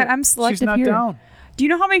not into it. I'm She's selective not here. down. Do you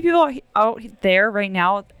know how many people out there right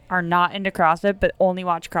now are not into CrossFit but only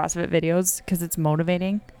watch CrossFit videos because it's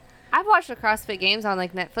motivating? I've watched the CrossFit Games on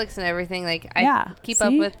like Netflix and everything. Like I Yeah, keep up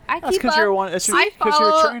see? with. I That's keep 'cause up. you're one- that's I 'cause you're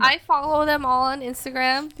a follow. trainer. I follow them all on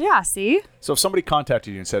Instagram. Yeah, see? So if somebody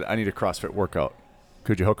contacted you and said, "I need a CrossFit workout,"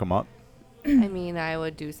 could you hook them up? I mean, I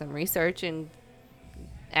would do some research and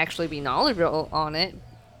actually be knowledgeable on it.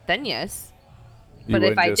 Then yes. You But if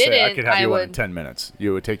wouldn't I just say, I didn't, could have I you on in would- 10 minutes.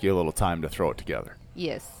 You would take you a little time to throw it together.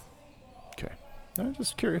 Yes. Okay. I'm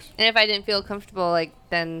just curious. And if I didn't feel comfortable, like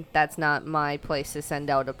then that's not my place to send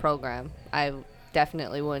out a program. I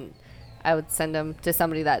definitely wouldn't. I would send them to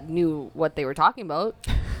somebody that knew what they were talking about,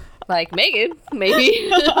 like Megan, maybe.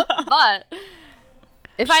 But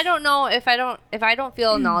if I don't know, if I don't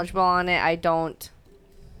feel knowledgeable on it, I don't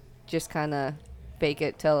just kind of fake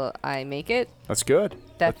it till I make it. That's good.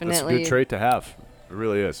 That's a Definitely. good trait to have. It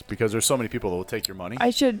really is. Because there's so many people that will take your money,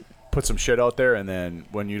 I should. put some shit out there, and then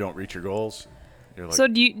when you don't reach your goals, you're like, So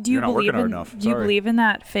do you "You're not believe working hard in enough. do you Sorry." believe in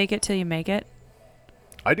that fake it till you make it?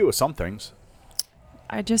 I do with some things.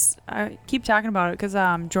 I keep talking about it because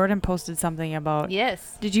Jordan posted something about.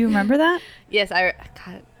 Yes. Did you remember that? Yes. God,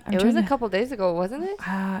 I'm it was trying a to- couple days ago, wasn't it?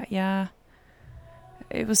 Yeah.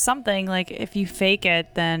 It was something like if you fake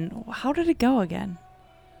it, then how did it go again?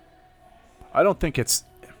 I don't think it's.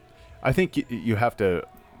 I think you have to.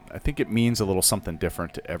 I think it means a little something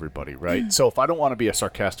different to everybody, right? So if I don't want to be a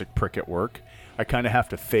sarcastic prick at work, I kind of have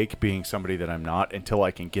to fake being somebody that I'm not until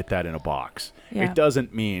I can get that in a box. Yeah. It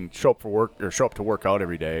doesn't mean show up for work or show up to work out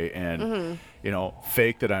every day and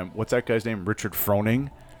fake that I'm. What's that guy's name? Richard Froning.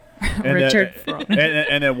 And Richard then, Froning.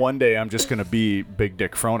 and then one day I'm just going to be Big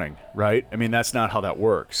Dick Froning, right? I mean, that's not how that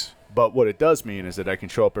works. But what it does mean is that I can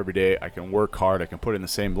show up every day, I can work hard, I can put in the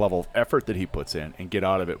same level of effort that he puts in and get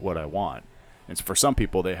out of it what I want. And so for some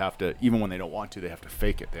people, they have to, even when they don't want to, they have to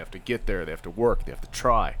fake it. They have to get there, they have to work, they have to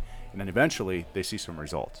try. And then eventually they see some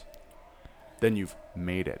results. Then you've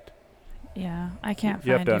made it. Yeah, I can't.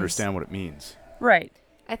 You have find to his- understand what it means. Right.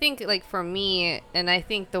 I think, like, for me, and I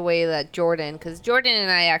think the way that Jordan, because Jordan and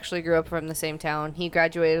I actually grew up from the same town. He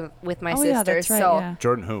graduated with my Oh sister. yeah, that's right. So, Yeah.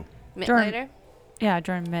 Jordan who? Jordan- Mittlighter, Yeah,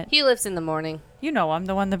 Jordan Mitt. he lives in the morning. You know him,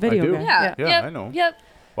 the one, the video do. guy. Yeah. Yeah, yep, I know. Yep.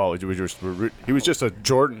 Well, he was just a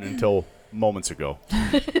Jordan until moments ago.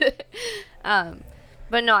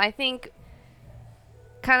 But no, I think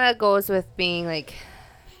kind of goes with being like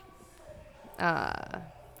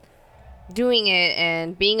doing it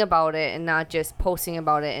and being about it and not just posting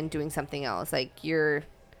about it and doing something else. Like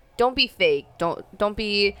don't be fake. Don't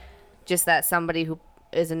be just that somebody who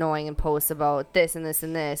is annoying and posts about this and this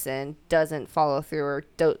and this and doesn't follow through or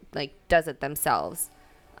does it themselves.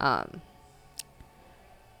 Yeah,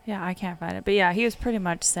 I can't find it. But yeah, he was pretty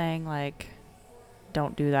much saying like,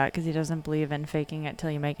 don't do that because he doesn't believe in faking it till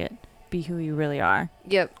you make it. Be who you really are.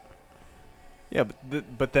 Yep. Yeah,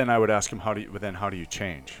 but then I would ask him, how do you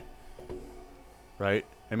change? Right?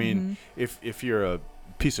 I mean, if you're a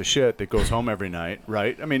piece of shit that goes home every night,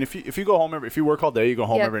 right? I mean, if you go home if you work all day, you go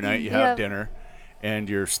home Yep. every night, you have dinner, and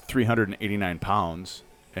you're 389 pounds,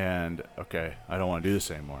 and okay, I don't want to do this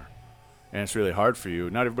anymore, and it's really hard for you.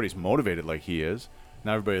 Not everybody's motivated like he is.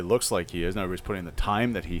 Not everybody looks like he is. Not everybody's putting in the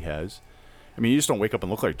time that he has. I mean, you just don't wake up and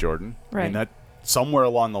look like Jordan. Right. I mean, that somewhere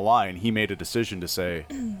along the line, he made a decision to say,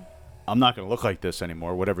 I'm not going to look like this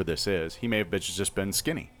anymore, whatever this is. He may have just been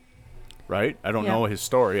skinny, right? I don't know his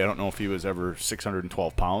story. I don't know if he was ever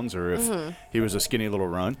 612 pounds or if he was a skinny little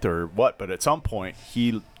runt or what. But at some point,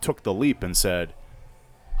 he took the leap and said,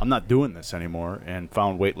 I'm not doing this anymore, and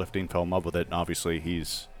found weightlifting, fell in love with it, and obviously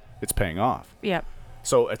it's paying off. Yep.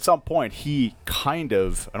 So at some point, he kind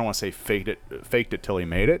of, I don't want to say faked it till he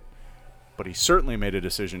made it, but he certainly made a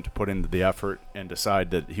decision to put in the effort and decide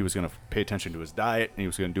that he was going to pay attention to his diet and he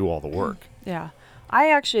was going to do all the work. Yeah. I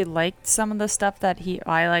actually liked some of the stuff that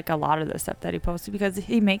I like a lot of the stuff that he posted because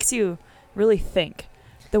he makes you really think.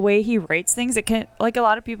 The way he writes things, it can, like, a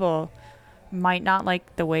lot of people might not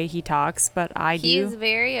like the way he talks, but I do. He's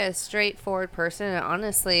very a straightforward person, and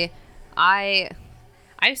honestly, I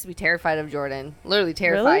used to be terrified of Jordan, literally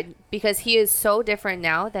terrified, Really? because he is so different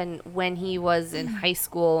now than when he was in high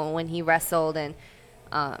school and when he wrestled. And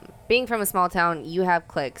being from a small town, you have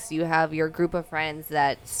cliques, you have your group of friends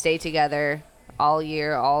that stay together all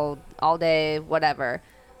year, all day, whatever.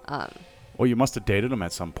 Well, you must have dated him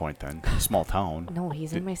at some point then. Small town. No,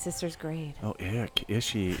 he's in my sister's grade. Oh, ick. Is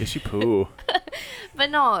she poo? But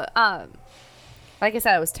no, like I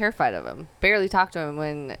said, I was terrified of him. Barely talked to him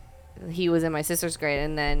when he was in my sister's grade,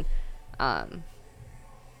 and then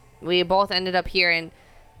we both ended up here, and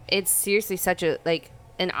it's seriously such a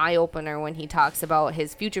an eye opener when he talks about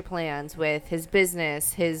his future plans with his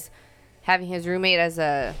business, his having his roommate as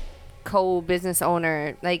a co-business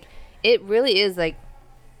owner. Like, it really is like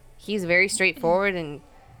he's very straightforward, and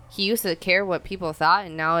he used to care what people thought,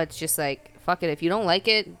 and now it's just like, fuck it, if you don't like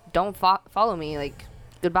it, don't follow me, like,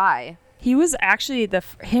 goodbye. He was actually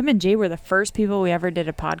him and Jay were the first people we ever did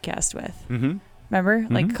a podcast with. Mm-hmm. Remember,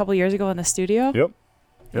 like a couple years ago in the studio. Yep.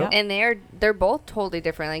 Yep. And they're both totally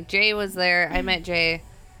different. Like, Jay was there. I met Jay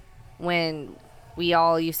when we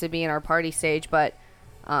all used to be in our party stage, but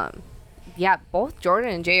yeah, both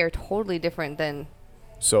Jordan and Jay are totally different than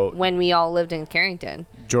when we all lived in Carrington.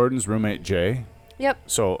 Jordan's roommate Jay. Yep.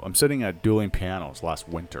 So I'm sitting at Dueling Pianos last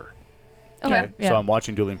winter. Okay. Yeah. So I'm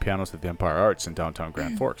watching Dueling Pianos at the Empire Arts in downtown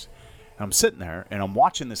Grand Forks. And I'm sitting there and I'm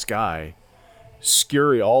watching this guy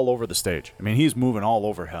scurry all over the stage. I mean, he's moving all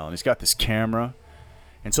over hell, and he's got this camera.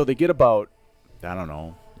 And so they get about, I don't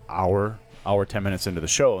know, hour, 10 minutes into the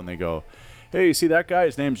show, and they go, hey, you see that guy?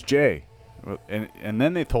 His name's Jay. And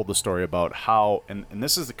then they told the story about how, and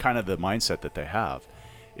this is the kind of the mindset that they have,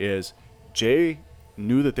 is Jay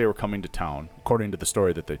knew that they were coming to town, according to the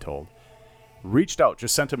story that they told, reached out,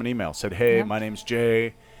 just sent him an email, said, hey, my name's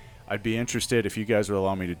Jay. I'd be interested if you guys would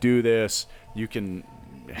allow me to do this. You can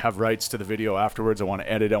have rights to the video afterwards. I want to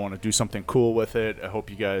edit. I want to do something cool with it. I hope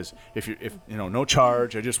you guys, if you know, no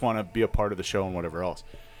charge. I just want to be a part of the show and whatever else.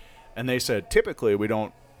 And they said, typically we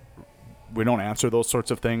don't answer those sorts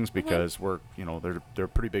of things because we're, you know, they're a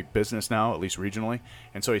pretty big business now, at least regionally.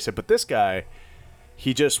 And so he said, but this guy,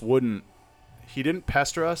 he just wouldn't. He didn't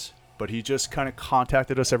pester us, but he just kind of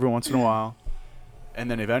contacted us every once in a while. And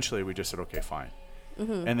then eventually we just said, okay, fine.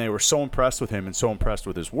 Mm-hmm. And they were so impressed with him and so impressed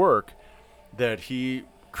with his work that he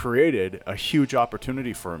created a huge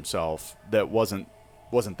opportunity for himself that wasn't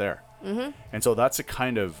there. Mm-hmm. And so that's a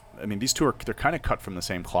kind of, I mean, these two they're kind of cut from the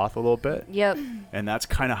same cloth a little bit. Yep. And that's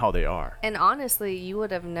kind of how they are. And honestly, you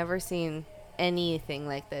would have never seen anything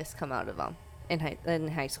like this come out of them in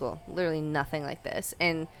high school. Literally nothing like this.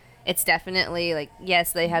 And it's definitely like,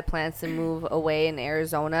 yes, they had plans to move away in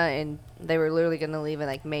Arizona, and they were literally going to leave in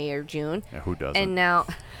like May or June. Yeah, who doesn't? And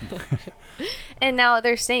now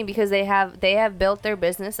they're staying because they have built their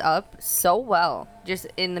business up so well just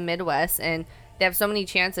in the Midwest, and they have so many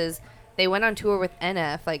chances. They went on tour with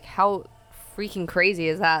NF. Like, how freaking crazy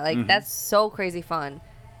is that? Like, that's so crazy fun.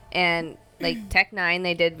 And like Tech Nine,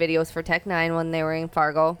 they did videos for Tech Nine when they were in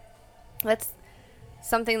Fargo. That's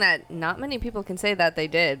something that not many people can say that they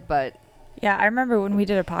did, but Yeah, I remember when we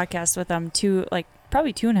did a podcast with them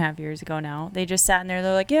probably 2.5 years ago now. They just sat in there.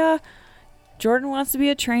 They're like, yeah, Jordan wants to be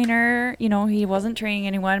a trainer. You know, he wasn't training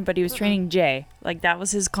anyone, but he was training Jay. Like, that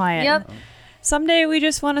was his client. Yep. Someday we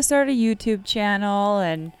just want to start a YouTube channel,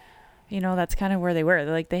 and you know, that's kind of where they were.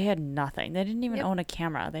 They're like, they had nothing. They didn't even own a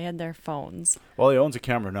camera. They had their phones. Well, he owns a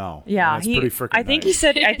camera now. Yeah, That's pretty freaking I think nice. he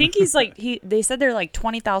said. I think he's like they said they're like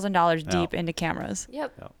 $20,000 deep into cameras.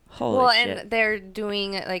 Yep. Holy shit. And they're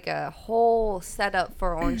doing like a whole setup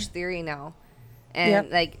for Orange Theory now,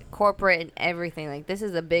 and like corporate and everything. Like, this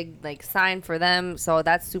is a big like sign for them, so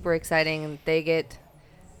that's super exciting. And they get,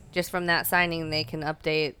 just from that signing, they can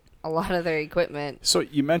update a lot of their equipment. So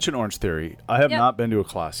you mentioned Orange Theory. I have not been to a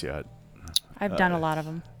class yet. I've done a lot of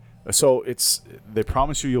them. So they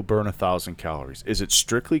promise you'll burn 1,000 calories. Is it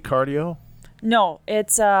strictly cardio? No,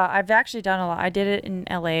 it's I've actually done a lot. I did it in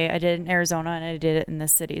LA, I did it in Arizona, and I did it in the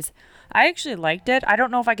cities. I actually liked it. I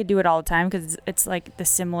don't know if I could do it all the time because it's like the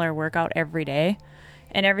similar workout every day,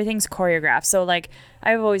 and everything's choreographed. So like,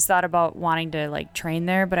 I've always thought about wanting to like train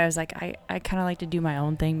there, but I was like, I kind of like to do my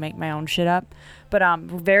own thing, make my own shit up. But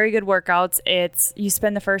very good workouts. You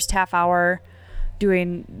spend the first half hour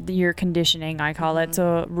doing your conditioning, I call it,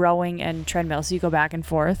 so rowing and treadmill, so you go back and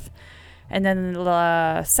forth, and then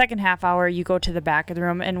the second half hour you go to the back of the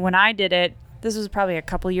room. And when I did it, this was probably a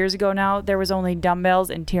couple years ago now, there was only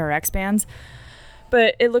dumbbells and TRX bands,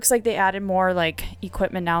 But it looks like they added more like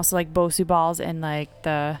equipment now, so like Bosu balls and like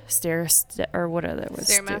the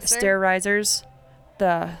Stairmaster? stair risers,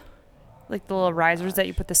 the little risers that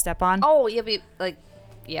you put the step on. Oh,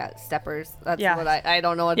 yeah, steppers. That's what I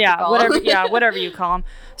don't know what to call whatever. them. Yeah, whatever you call them.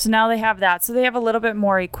 So now they have that. So they have a little bit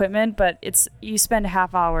more equipment, but you spend a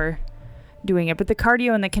half hour doing it. But the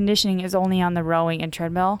cardio and the conditioning is only on the rowing and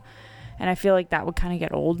treadmill, and I feel like that would kind of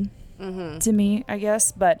get old to me, I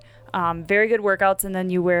guess. But very good workouts, and then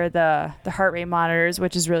you wear the heart rate monitors,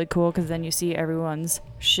 which is really cool because then you see everyone's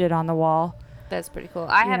shit on the wall. That's pretty cool.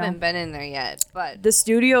 I haven't been in there yet, but The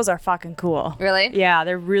studios are fucking cool. Really? Yeah,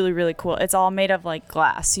 they're really, really cool. It's all made of like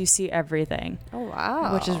glass. You see everything. Oh,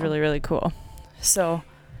 wow. Which is really, really cool. So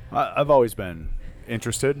I've always been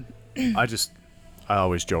interested. I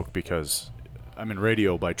always joke because I'm in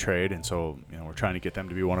radio by trade, and so we're trying to get them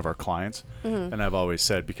to be one of our clients. And I've always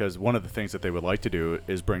said, because one of the things that they would like to do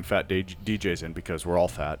is bring fat DJs in because we're all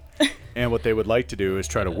fat. And what they would like to do is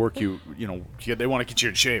try to work you, they want to get you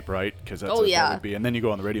in shape, right? Because that's what that would be. And then you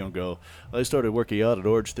go on the radio and go, I started working out at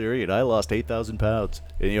Orange Theory and I lost 8,000 pounds.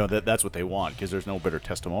 And that's what they want, because there's no better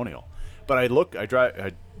testimonial. But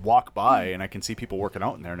I walk by and I can see people working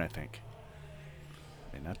out in there, and I think,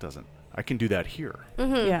 I can do that here.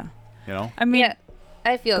 yeah. I mean, yeah,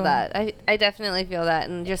 I feel that. I definitely feel that.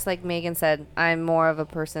 And just like Megan said, I'm more of a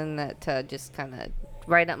person that just kind of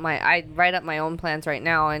write up my own plans right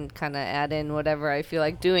now and kind of add in whatever I feel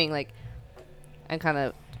like doing, like, and kind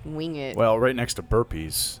of wing it. Well, right next to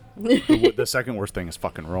burpees, the second worst thing is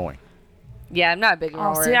fucking rowing. Yeah, I'm not a big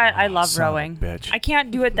rower. See, I love rowing. Bitch. I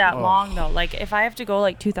can't do it that long though. Like if I have to go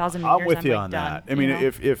like 2,000 meters, I'm with you on done, that. I mean,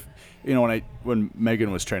 if when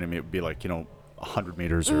Megan was training me, it would be like 100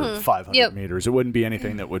 meters or 500 meters. It wouldn't be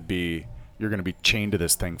anything that would be you're going to be chained to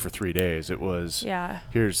this thing for 3 days. It was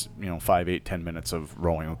here's 5, 8, 10 minutes of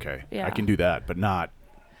rowing. Okay, I can do that, but not.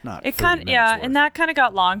 It kind of and that kind of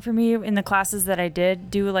got long for me in the classes that I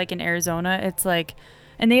did do, like in Arizona. It's like,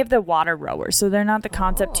 and they have the water rowers, so they're not the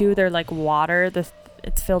Concept 2. They're like water.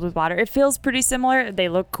 It's filled with water. It feels pretty similar. They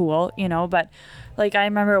look cool, but like I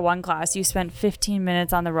remember one class you spent 15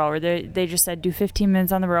 minutes on the rower. They just said do 15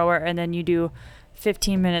 minutes on the rower, and then you do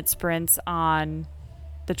 15-minute sprints on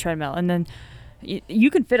the treadmill, and then you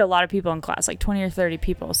can fit a lot of people in class, like 20 or 30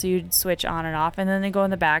 people, so you'd switch on and off, and then they go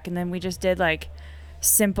in the back, and then we just did like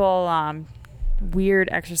simple weird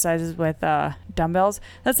exercises with dumbbells.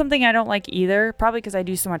 That's something I don't like either, probably because I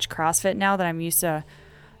do so much CrossFit now that I'm used to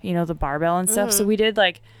the barbell and stuff. So we did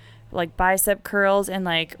like bicep curls and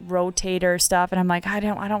like rotator stuff, and I'm like, I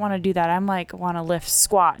don't want to do that. I'm like want to lift,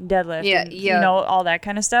 squat, and deadlift, and, all that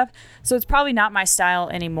kind of stuff. So it's probably not my style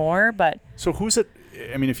anymore. But so who's it?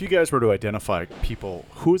 I mean, if you guys were to identify people,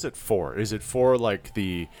 who is it for? Is it for like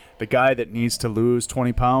the guy that needs to lose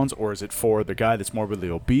 20 pounds, or is it for the guy that's morbidly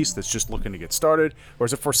obese that's just looking to get started, or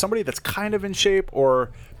is it for somebody that's kind of in shape, or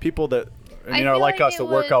people that are like us that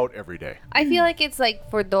work out every day? I feel like it's like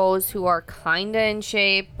for those who are kind of in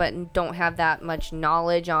shape but don't have that much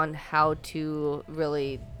knowledge on how to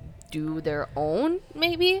really do their own,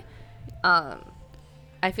 maybe.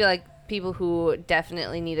 I feel like people who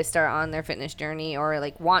definitely need to start on their fitness journey or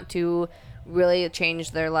like want to really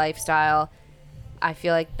change their lifestyle, I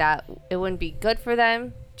feel like that it wouldn't be good for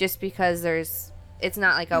them, just because it's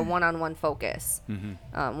not like a one-on-one focus.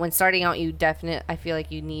 When starting out, I feel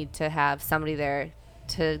like you need to have somebody there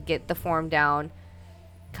to get the form down,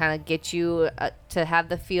 kind of get you to have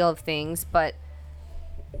the feel of things. But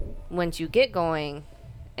once you get going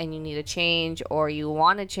and you need a change, or you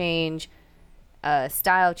want to change a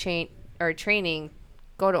style change or training,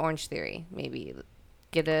 go to Orange Theory. Maybe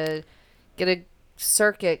get a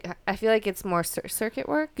circuit. I feel like it's more circuit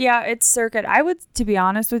work. Yeah, it's circuit. To be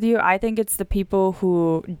honest with you, I think it's the people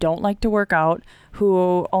who don't like to work out,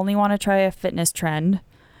 who only want to try a fitness trend,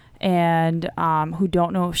 and who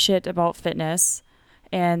don't know shit about fitness,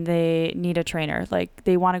 and they need a trainer. Like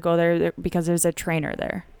they want to go there because there's a trainer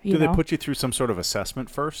there. Do they put you through some sort of assessment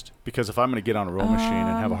first? Because if I'm going to get on a row machine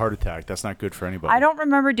and have a heart attack, that's not good for anybody. I don't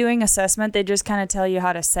remember doing assessment. They just kind of tell you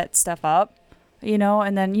how to set stuff up,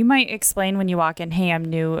 and then you might explain when you walk in, hey, I'm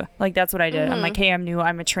new. Like that's what I did. I'm like, hey, I'm new.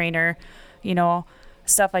 I'm a trainer,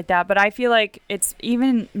 stuff like that. But I feel like it's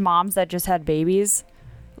even moms that just had babies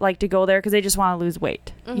like to go there because they just want to lose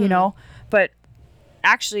weight, But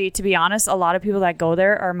actually, to be honest, a lot of people that go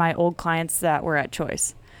there are my old clients that were at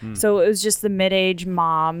Choice. So it was just the mid-age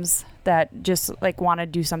moms that just like want to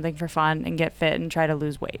do something for fun and get fit and try to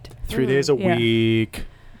lose weight. 3 days a week.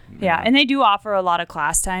 Yeah, and they do offer a lot of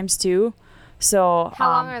class times too. So How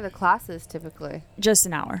long are the classes typically? just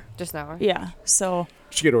an hour. Just an hour. Yeah. So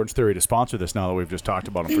Should get Orange Theory to sponsor this now that we've just talked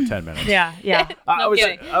about them for 10 minutes. yeah. I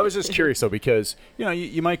kidding. was just curious though, because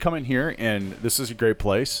you might come in here and this is a great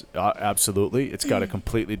place. Absolutely, it's got a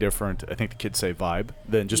completely different, I think the kids say, vibe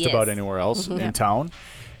than just about Yes. anywhere else in town.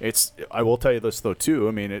 I will tell you this though too.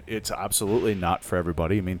 I mean, it's absolutely not for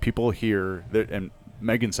everybody. I mean, people here, and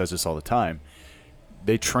Megan says this all the time.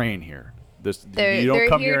 They train here. You don't They're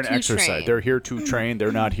come here here and to exercise. train. They're here to train.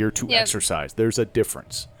 They're not here to Yep. exercise. There's a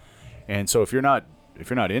difference. And so if you're not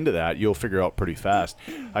into that, you'll figure out pretty fast.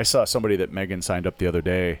 I saw somebody that Megan signed up the other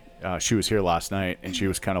day. She was here last night, and she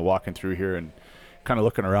was kind of walking through here and kind of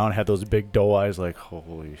looking around, had those big doe eyes like,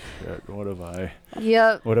 holy shit, what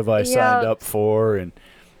have I signed up for? And,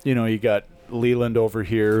 you got Leland over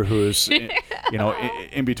here who's,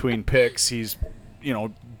 in between picks. He's,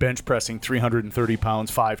 bench pressing 330 pounds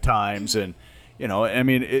 5 times. And, I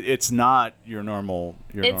mean, it's not your normal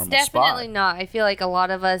It's spot. definitely not. I feel like a lot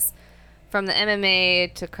of us, from the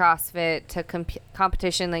MMA to CrossFit to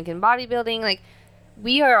competition, like in bodybuilding, like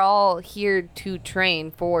we are all here to train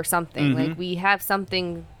for something. Like we have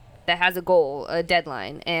something that has a goal, a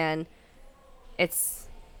deadline, and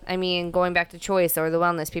going back to choice or the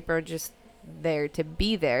wellness, people are just there to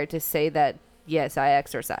be there to say that yes, I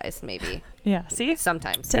exercise maybe Yeah. See?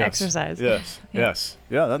 sometimes. To exercise. Yes.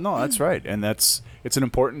 Yeah. No, that's right. And it's an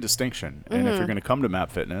important distinction. And if you're going to come to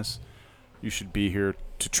Map Fitness, you should be here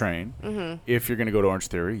to train. If you're going to go to Orange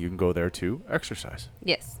Theory, you can go there to exercise.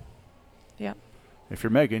 Yes. Yeah. If you're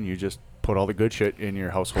Megan, you just put all the good shit in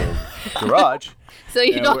your household garage. So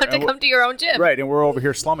you And don't we're- have to and come to your own gym. Right, and we're over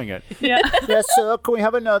here slumming it. Yeah. Yes, sir. Can we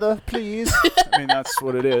have another, please? I mean, that's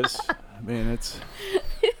what it is. I mean, it's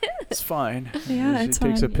fine. Yeah, She it's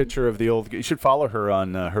takes a fine. picture of the old. You should follow her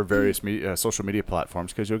on her various social media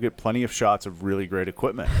platforms because you'll get plenty of shots of really great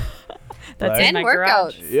equipment. That's Right? in And my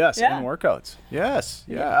garage. workouts. Yes, Yeah. and workouts. Yes,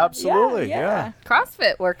 yeah, absolutely. Yeah.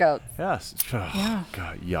 CrossFit workouts. Yes. Oh,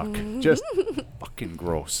 God, yuck. Just fucking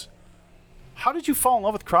gross. How did you fall in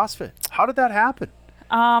love with CrossFit? How did that happen?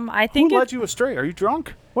 I Who think led you astray? Are you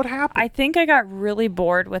drunk? What happened? I think I got really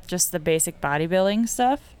bored with just the basic bodybuilding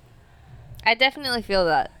stuff. I definitely feel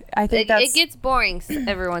that. I think It gets boring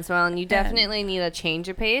every once in a while, and you definitely need a change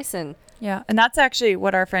of pace. And yeah, and that's actually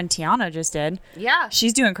what our friend Tiana just did. yeah,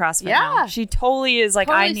 She's doing CrossFit now. Yeah. She totally is like,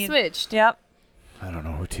 I totally need. switched. Yep. I don't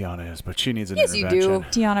know who Tiana is, but she needs an Yes, you intervention.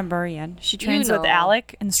 do. Tiana Burian. She trains with know.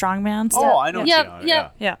 Alec and Strongman stuff. Oh, I know Yep, Tiana.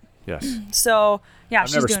 yep. Yeah. Yes. So yeah, I've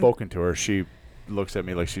she's never doing. spoken to her. She looks at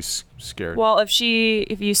me like she's scared. Well, if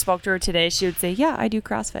you spoke to her today, she would say, "Yeah, I do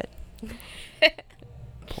CrossFit."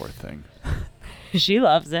 Poor thing. She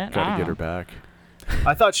loves it. Got to get her back.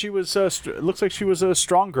 I thought she was. It looks like she was a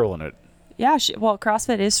strong girl in it. Yeah,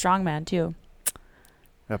 CrossFit is strongman too.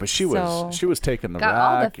 Yeah, but she So- was taking the Got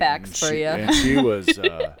all the rack. facts and for she, ya. And she was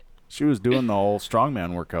she was doing the whole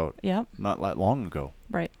strongman workout Yep. not that long ago.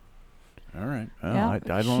 Right. All right. Well, Yeah.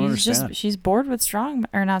 I don't she's understand. she's bored with not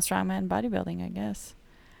strongman bodybuilding, I guess.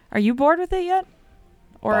 Are you bored with it yet?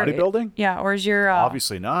 Or Bodybuilding? Yeah, or is your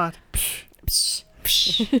Obviously not.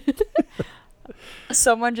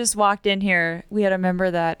 someone just walked in here. We had a member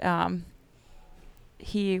that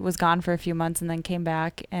he was gone for a few months and then came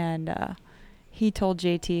back, and he told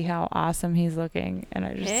JT how awesome he's looking, and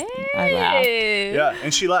I laughed. Hey. Yeah,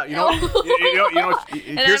 and she laughed. You know.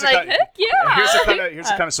 And Here's I'm like, heck yeah. Here's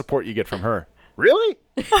the kind of support you get from her. Really?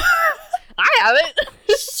 I haven't.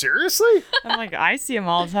 Seriously? I'm like, I see him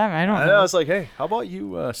all the time. I don't And I know. was like, hey, how about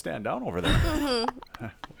you stand down over there?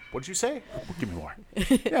 What'd you say? Give me more.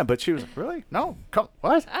 Yeah, but she was like, really? No. Come.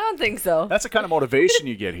 What? I don't think so. That's the kind of motivation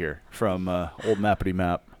you get here from old Mappity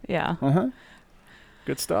Map. Yeah.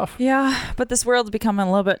 Good stuff. Yeah, but this world's becoming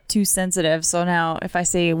a little bit too sensitive. So now, if I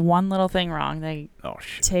say one little thing wrong, they Oh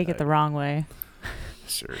shit. take it the wrong way.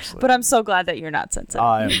 Seriously. But I'm so glad that you're not sensitive.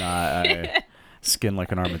 I am not. I skin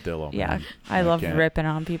like an armadillo. Yeah, man. I love can't. ripping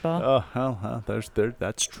on people. Oh, well,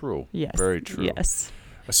 that's true. Yes. Very true. Yes.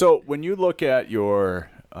 So when you look at your,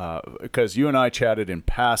 because you and I chatted in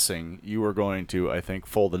passing, you were going to, I think,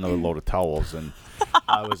 fold another load of towels, and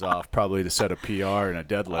I was off probably to set a PR and a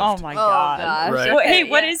deadlift. Oh my God. gosh. Right. Well, hey, Okay,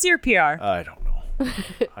 what yeah. is your PR? I don't know.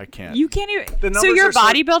 I can't. You can't even. The So numbers you're are so-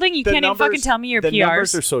 bodybuilding. You the can't even fucking numbers- tell me your the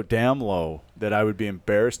numbers PRs. are so damn low that I would be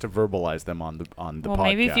embarrassed to verbalize them on the Well, podcast.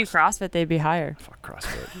 maybe if you CrossFit, they'd be higher. Fuck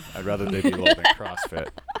CrossFit. I'd rather they be low than CrossFit.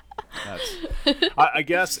 I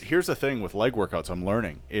guess here's the thing with leg workouts I'm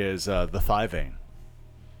learning is the thigh vein.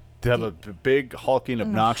 To have a big, hulking,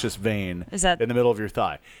 obnoxious vein Is that- in the middle of your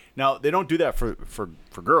thigh. Now, they don't do that for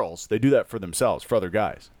girls. They do that for themselves, for other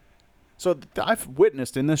guys. So I've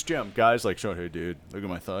witnessed in this gym guys like, "Hey, dude, look at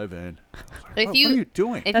my thigh vein." If What you are you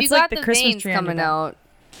doing? if That's you got like the the Christmas veins tree on your coming back. out,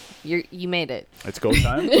 you made it. It's go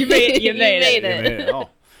time. You made You made You it. made it. Oh.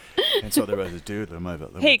 And so they're like, "Dude, look at my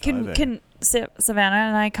Hey, thigh vein." can Savannah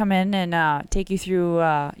and I come in and take you through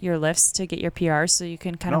your lifts to get your PRs so you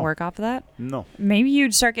can kind of No. work off of that? No. Maybe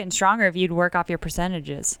you'd start getting stronger if you'd work off your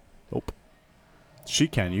percentages. Nope. She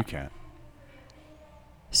can. You can't.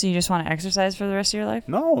 So you just want to exercise for the rest of your life?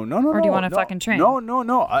 No. Or do you wanna no. fucking train?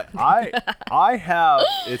 No. I have.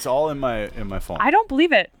 It's all in my phone. I don't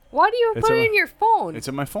believe it. Why do you It's put a- it in your phone? It's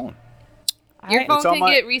in my phone. Your phone It's on can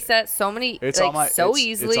my- get reset so many It's on my- so it's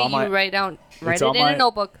easily. on my- You write it's it on in my- a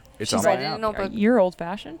notebook. It's She's on my write it in a app. notebook. You're old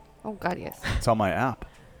fashioned. Oh God, yes. It's on my app.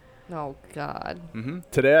 Oh God.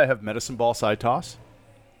 Today I have medicine ball side toss,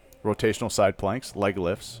 rotational side planks, leg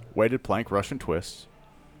lifts, weighted plank, Russian twists,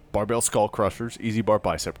 barbell skull crushers, easy bar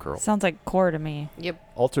bicep curl, Sounds like core to me. Yep.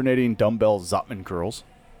 alternating dumbbell Zotman curls.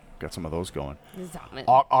 Got some of those going. Zotman.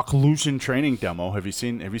 Occlusion training demo. Have you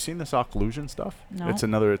seen this occlusion stuff? No. It's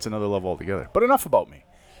another level altogether. But enough about me.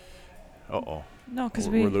 Uh-oh. No, because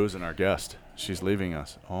We're losing our guest. She's leaving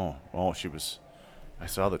us. Oh, she was. I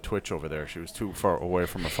saw the twitch over there. She was too far away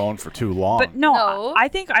from her phone for too long. But no, No. I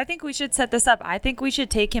think we should set this up. I think we should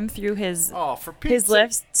take him through his oh, for Pete's his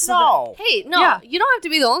lifts. sake. so No. Hey, no, Yeah. you don't have to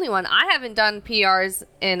be the only one. I haven't done PRs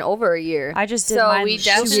in over a year. I just did so mine. we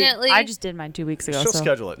 2 weeks- definitely. I just did mine 2 weeks ago. She'll So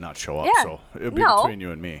schedule it, not show up. Yeah. So it'll be No. between you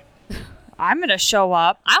and me. I'm gonna show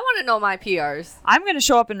up. I want to know my PRs. I'm gonna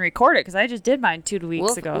show up and record it because I just did mine 2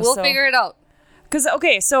 weeks ago. We'll figure it out. Because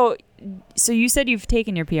okay, so you said you've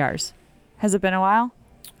taken your PRs. Has it been a while?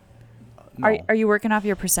 No. Are you working off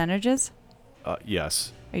your percentages?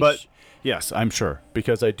 Yes. Are you But sh- yes, I'm sure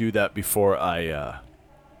because I do that before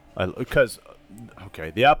because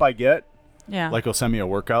the app I get Yeah. like will send me a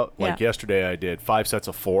workout. Like Yeah. yesterday I did 5 sets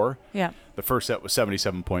of 4. Yeah. The first set was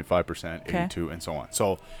 77.5%, Okay. 82 and so on.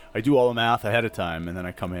 So I do all the math ahead of time and then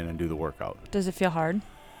I come in and do the workout. Does it feel hard?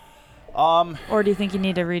 Or do you think you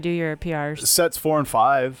need to redo your PRs? Sets 4 and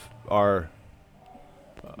 5 are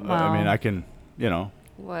I mean, Well- I can,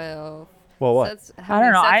 Well, what? that's how I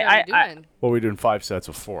many don't know. sets are we I- doing? Well, we're doing 5 sets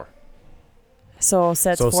of 4. So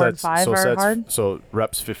sets 4 and 5 are hard. So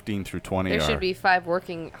reps 15 through 20 There are. should be 5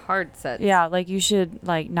 working hard sets. Yeah, like you should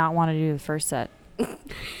not want to do the first set.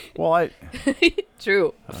 Well, I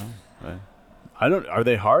True. don't. Are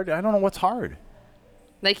they hard? I don't know what's hard.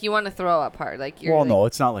 Like you want to throw up hard. Like you're. Well, like, no,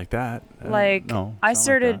 it's not like that. Like no, I it's not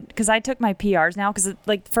started like because I took my PRs now because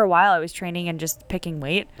for a while I was training and just picking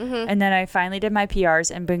weight, and then I finally did my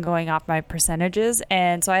PRs and been going off my percentages.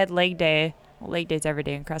 And so I had leg day. Well, leg days every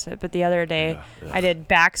day in CrossFit, but the other day Yeah, I did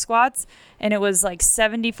back squats and it was like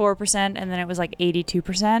 74%, and then it was like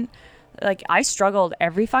 82%. Like I struggled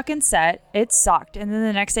every fucking set. It sucked. And then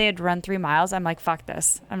the next day I'd run 3 miles. I'm like, fuck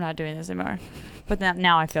this. I'm not doing this anymore. But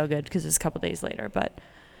now I feel good because it's a couple days later. But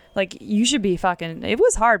like you should be fucking. It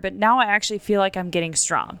was hard, but now I actually feel like I'm getting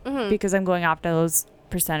strong because I'm going off to those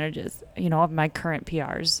percentages, of my current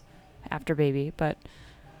PRs after baby. But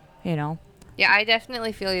Yeah, I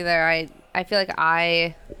definitely feel you there. I feel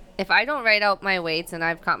like if I don't write out my weights, and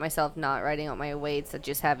I've caught myself not writing out my weights, of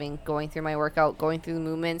just going through my workout, going through the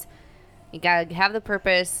movements. You gotta have the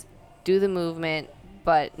purpose, do the movement,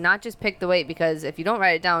 but not just pick the weight, because if you don't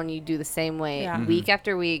write it down, you do the same weight Yeah. week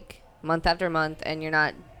after week, month after month, and you're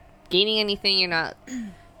not gaining anything. You're not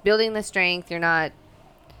building the strength. You're not.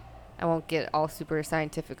 I won't get all super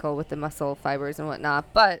scientifical with the muscle fibers and whatnot,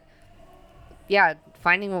 but yeah,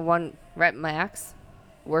 finding a 1 rep max,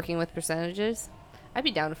 working with percentages, I'd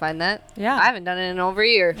be down to find that. Yeah. I haven't done it in over a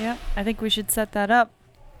year. yeah, I think we should set that up.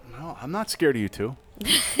 No, I'm not scared of you two.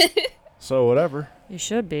 So whatever. You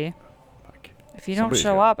should be. Like, If you don't somebody's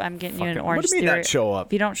show got up, I'm getting you an fucking- Orange What do you mean Theory. not show up?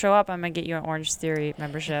 If you don't show up, I'm gonna get you an Orange Theory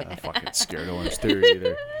membership. I'm not fucking scared of Orange Theory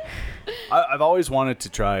either. I've always wanted to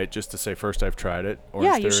try it just to say first I've tried it. Orange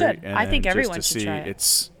Yeah, you Theory, should. and I think then everyone just to should see try it.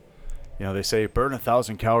 It's, they say burn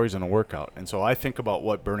 1,000 calories in a workout, and so I think about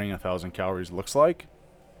what burning 1,000 calories looks like,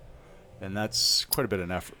 and that's quite a bit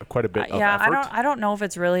of effort. Yeah, I don't know if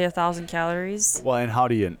it's really 1,000 calories. Well, and how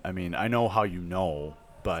do you? I mean, I know how you know,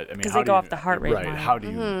 but I mean, 'Cause how they do go you- off the heart rate Right? line. How do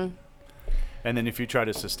you? And then if you try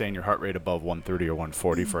to sustain your heart rate above 130 or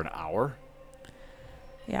 140 for an hour,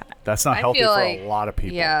 Yeah. that's not I healthy for feel a like- lot of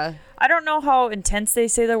people. Yeah. I don't know how intense they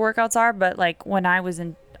say their workouts are, but like when I was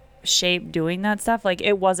in shape doing that stuff, like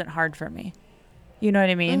it wasn't hard for me. You know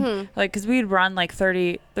what I mean? Like, cause we'd run like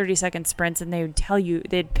 30-second sprints and they would tell you,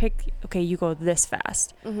 they'd pick, okay, you go this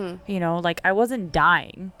fast, like I wasn't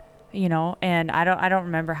dying, and I don't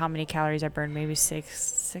remember how many calories I burned, maybe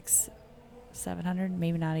 700,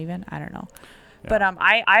 maybe not even, I don't know. But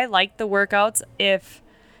I like the workouts if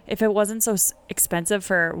it wasn't so expensive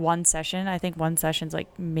for one session. I think one session's like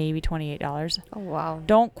maybe $28. Oh, wow.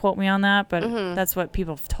 Don't quote me on that, but that's what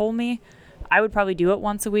people have told me. I would probably do it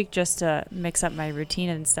once a week just to mix up my routine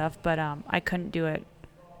and stuff, but I couldn't do it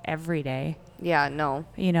every day, Yeah, no.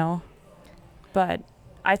 you know. But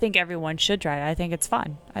I think everyone should try it. I think it's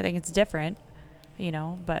fun. I think it's different, you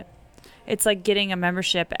know, but it's like getting a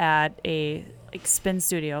membership at a spin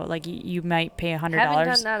studio. Like you might pay $100. Haven't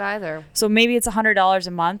done that either. So maybe it's $100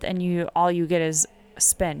 a month and all you get is a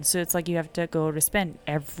spin. So it's like you have to go to spin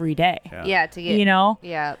every day, Yeah, to get, you know?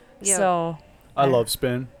 Yeah. So I love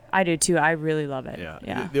spin. I do too. I really love it. Yeah.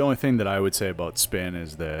 Yeah. The only thing that I would say about spin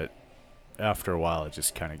is that after a while, it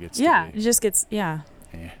just kind of gets Yeah. to It just gets, be,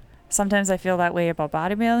 Sometimes I feel that way about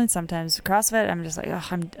bodybuilding. Sometimes CrossFit, I'm just like, oh,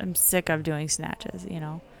 I'm sick of doing snatches, you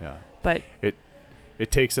know? Yeah. But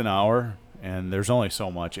It takes an hour, and there's only so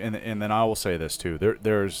much. And then I will say this too: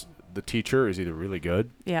 there's the teacher is either really good,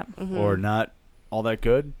 yeah. or not all that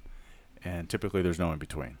good, and typically there's no in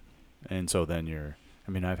between. And so then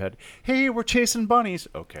I've had, hey, we're chasing bunnies.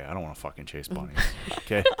 Okay, I don't want to fucking chase bunnies.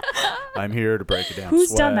 Okay, I'm here to break it down.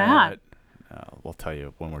 Who's done that? We'll tell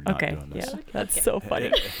you when we're not doing this. Yeah, that's so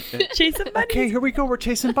funny. Chasing bunnies. Okay, here we go. We're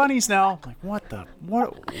chasing bunnies now. Like, what?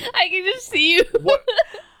 I can just see you. What?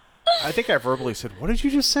 I think I verbally said, what did you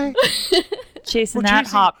just say? Chasing that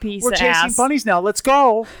hot piece We're of chasing ass. bunnies now. Let's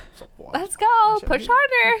go. Let's go. Push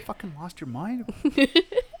harder. You fucking lost your mind.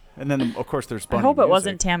 And then, of course, there's bunny I hope it music.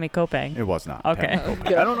 wasn't Tammy Copang. It was not. Okay. Tammy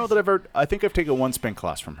Copang. I don't know that I think I've taken one spin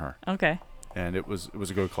class from her, Okay. and it was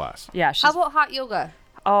a good class. Yeah. She's, How about hot yoga?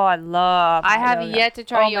 oh, I love. I hot have yoga. yet to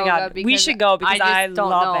try oh yoga. my God. We because should go because I just don't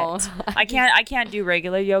love know. it. I can't do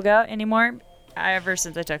regular yoga anymore. Ever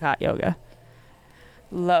since I took hot yoga.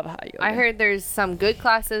 Love hot yoga. I heard there's some good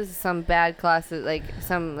classes, some bad classes, like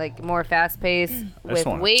some like more fast paced with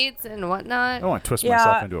weights and I whatnot. don't want to twist Yeah.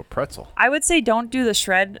 myself into a pretzel. I would say don't do the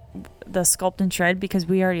sculpt and shred because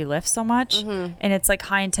we already lift so much and it's like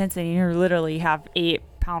high intensity. You literally have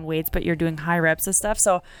 8-pound weights, but you're doing high reps of stuff.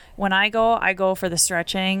 So when I go for the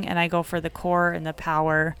stretching and I go for the core and the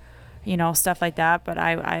power, you know, stuff like that. But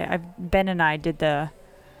Ben and I did the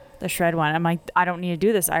shred one. I'm like, I don't need to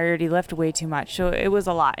do this. I already lift way too much. So it was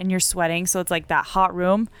a lot and you're sweating. So it's like that hot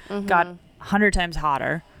room got 100 times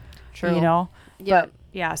hotter, True. you know? Yeah. But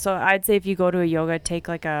yeah, so I'd say if you go to a yoga, take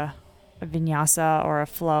like a vinyasa or a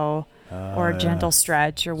flow or a gentle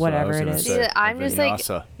stretch or whatever it is. See, I'm just like,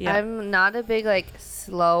 vinyasa. Yeah. I'm not a big like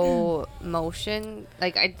slow motion.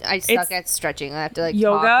 Like I suck at stretching. I have to like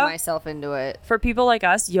Yoga? talk myself into it. For people like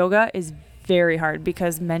us, yoga is very hard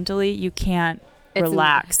because mentally you can't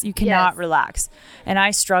relax. You cannot relax. And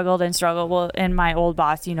I struggled. Well, and my old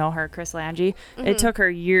boss, you know her, Chris Lange, it took her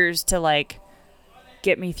years to like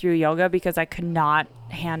get me through yoga because I could not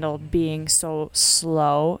handle being so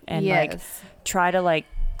slow and like try to like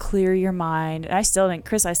clear your mind. And I still didn't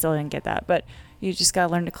get that, but you just got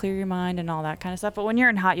to learn to clear your mind and all that kind of stuff. But when you're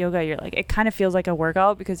in hot yoga, you're like, it kind of feels like a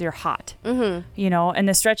workout because you're hot, you know, and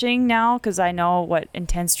the stretching now, cause I know what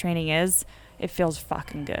intense training is, it feels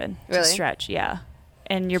fucking good to stretch. Yeah.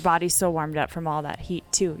 And your body's so warmed up from all that heat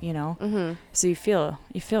too, you know? So you feel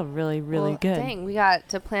really, really good. Dang, we got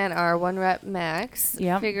to plan our 1 rep max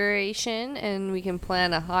configuration and we can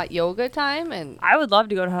plan a hot yoga time. And I would love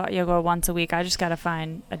to go to hot yoga once a week. I just got to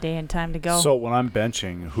find a day and time to go. So when I'm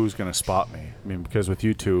benching, who's going to spot me? I mean, because with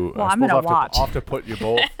you two, well, I'm going to watch. I'll have to put you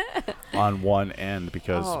both on one end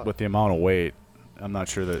because with the amount of weight, I'm not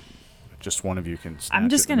sure that just one of you can snatch I'm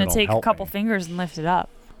just going to take a couple fingers and lift it up.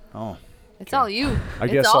 Oh. It's all you.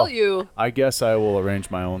 It's all you. I guess I will arrange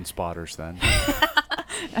my own spotters then.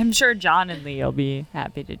 I'm sure John and Lee will be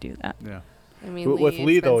happy to do that. Yeah. I mean, with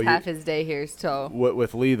Lee though, half his day here, so.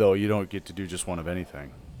 With Lee though, you don't get to do just one of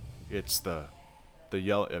anything. It's the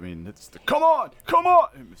yell. I mean, it's the come on.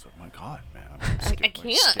 It's like, my God, man, I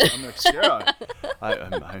can't. I'm scared.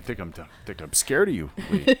 I think I'm scared of you,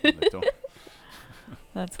 Lee.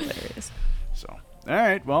 That's hilarious. So, all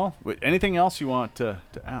right. Well, anything else you want to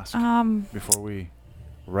ask before we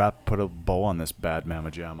put a bow on this bad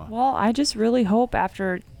mamma jamma? Well, I just really hope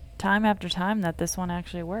after time that this one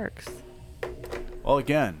actually works. Well,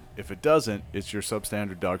 again, if it doesn't, it's your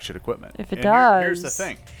substandard dog shit equipment. If it does. Here's the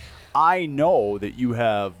thing. I know that you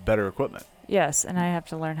have better equipment. Yes, and I have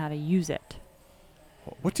to learn how to use it.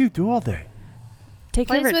 What do you do all day? Take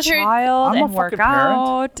care of a Plays with her- child I'm and a work fucking parent.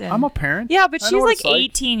 out. And I'm a parent. Yeah, but I she's know what like it's like.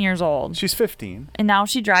 18 years old. She's 15. And now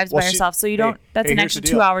she drives by herself, so you don't. That's an here's extra the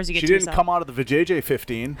 2 deal. hours you get She to didn't yourself. come out of the VJJ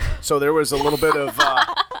 15, so there was a little bit of.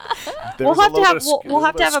 We'll have to have a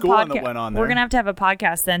podcast. podcast. We're gonna have to have a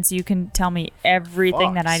podcast then, so you can tell me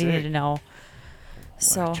everything that I Fuck's needed sake. to know.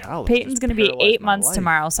 So child, Peyton's just going to be paralyzed 8 my months life.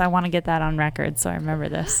 tomorrow, so I want to get that on record so I remember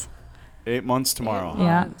this. 8 months tomorrow.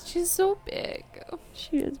 Yeah. She's so big.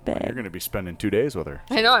 She is You're big. going to be spending 2 days with her.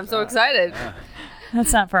 I know. I'm so excited.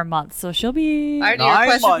 That's not for a month, so she'll be, I already 9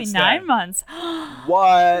 requested- she'll be months 9 then. months.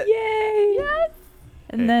 What? Yay! Yes.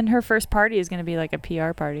 And Hey. then her first party is going to be like a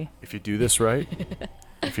PR party. If you do this right,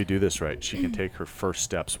 she can take her first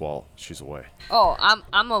steps while she's away. Oh, I'm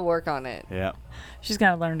gonna work on it. Yeah. She's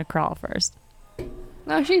got to learn to crawl first.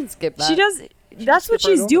 No, she can skip that. She does. That's what skip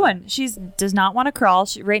right she's over doing. She's does not want to crawl.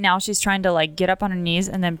 Right now, she's trying to like get up on her knees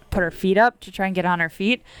and then put her feet up to try and get on her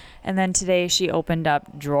feet. And then today she opened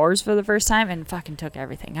up drawers for the first time and fucking took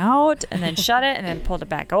everything out and then shut it and then pulled it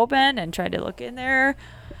back open and tried to look in there.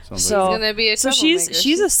 Sounds So She's gonna be a so troublemaker.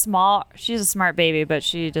 she's a smart baby, but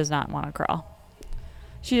she does not want to crawl.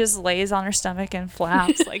 She just lays on her stomach and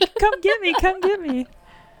flaps like, "Come get me, come get me."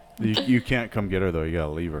 you can't come get her though. You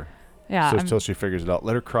gotta leave her. Yeah, So I'm- until she figures it out,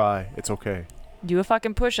 let her cry. It's okay. do a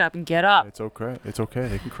fucking push up and get up. It's okay. It's okay.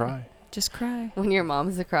 They can cry. Just cry. When your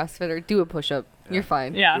mom's a CrossFitter, do a push-up. You're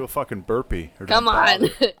fine. Yeah. Do a fucking burpee. Or Come don't on,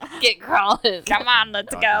 bother. get crawling. Come on,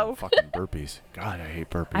 let's Goddamn go. Fucking burpees. God, I hate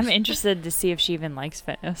burpees. I'm interested to see if she even likes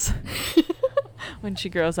fitness when she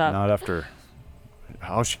grows up. Not after.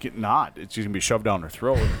 How she get not? She's gonna be shoved down her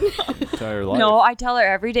throat her entire life. No, I tell her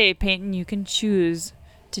every day, Peyton, you can choose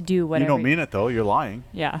to do you whatever. don't mean it though. You're lying.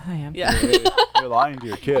 Yeah, I am. Yeah, You're lying to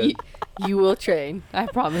your kid. you will train. I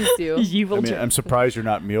promise you. You I will mean, try. I'm surprised you're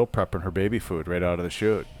not meal prepping her baby food right out of the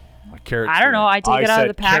chute. Like carrots. I don't know. I take it out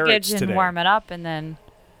of the said carrots package and today. warm it up, and then,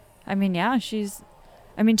 I mean, yeah, she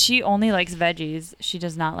only likes veggies. She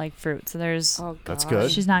does not like fruit. So there's, Oh, God. That's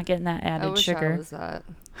good. she's not getting that I added wish I sugar. was that.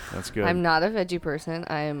 That's good. I'm not a veggie person.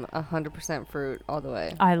 I'm 100% fruit all the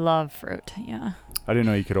way. I love fruit. Yeah. I didn't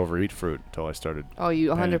know you could overeat fruit until I started. Oh,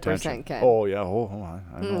 you paying 100% attention. can. Oh yeah. Oh,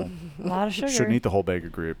 I know. A lot of sugar. Shouldn't eat the whole bag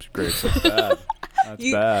of grapes. That's bad.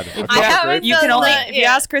 That's bad. A cup of haven't grapes- You done can only, that if you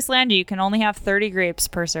yet. ask Chris Landy, you can only have 30 grapes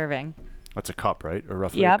per serving. That's a cup, right? Or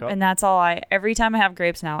roughly a Yep, cup? and that's all every time I have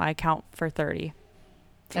grapes now, I count for 30.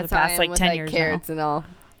 For That's the how I past am like with, 10 like, years carrots and all.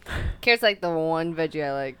 Carrots like the one veggie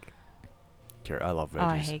I like. I love now. Oh,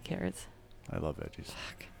 I veggies. hate carrots. I love veggies.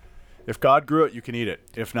 If God grew it, you can eat it.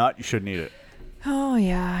 If not, you shouldn't eat it. Oh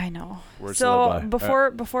yeah, I know. Words to So live by.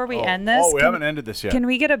 before we Oh, end this, Oh, we haven't ended this yet. can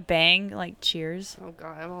we get a bang like cheers? Oh,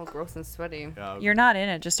 God. I'm all gross and sweaty. You're not in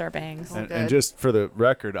it, just our bangs. and good. just for the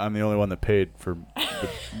record, I'm the only one that paid for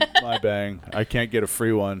my bang. I can't get a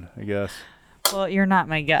free one, I guess. Well, you're not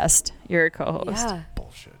my guest. You're a co-host. Yeah.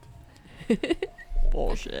 Bullshit.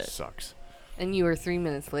 Bullshit. Sucks. And you were 3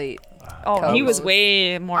 minutes late. Oh, he was Co-host.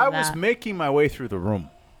 way more I than was that. making my way through the room.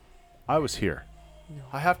 I was here.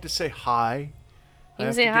 I have to say hi. You I can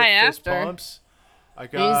have say to hi give fist after. bumps. I You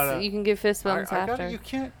got. can give fist bumps I gotta, after. you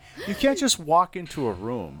can't just walk into a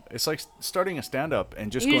room. It's like starting a stand up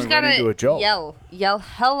and just You going just right gotta into a joke. yell,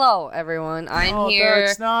 hello, everyone. I'm No, here.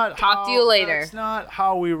 That's not Talk to how- you later. That's not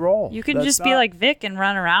how we roll. You can That's just be not- like Vic and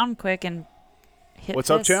run around quick and hit What's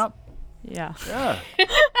up, fists. champ? Yeah. Yeah.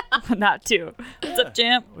 Not too. What's up,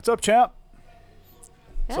 champ? What's up, champ?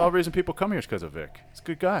 That's Yeah. all the reason people come here is because of Vic. He's a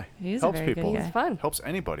good guy. He is a Helps very good people. guy. It's fun. Helps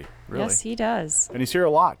anybody, really. Yes, he does. And he's here a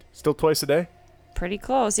lot. Still twice a day. Pretty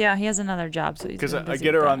close. Yeah, he has another job, so he's Because been I busy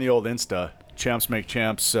get with her that. on the old Insta. Champs Make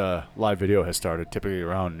Champs live video has started typically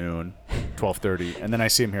around noon, 12:30, and then I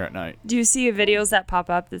see him here at night. Do you see videos that pop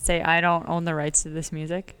up that say, I don't own the rights to this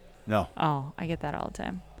music? No, Oh, I get that all the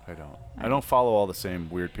time. I don't. I don't follow all the same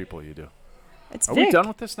weird people you do. It's Are Vic. we done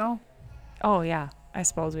with this now? Oh, yeah. I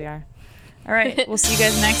suppose we are. All right. We'll see you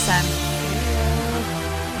guys next time.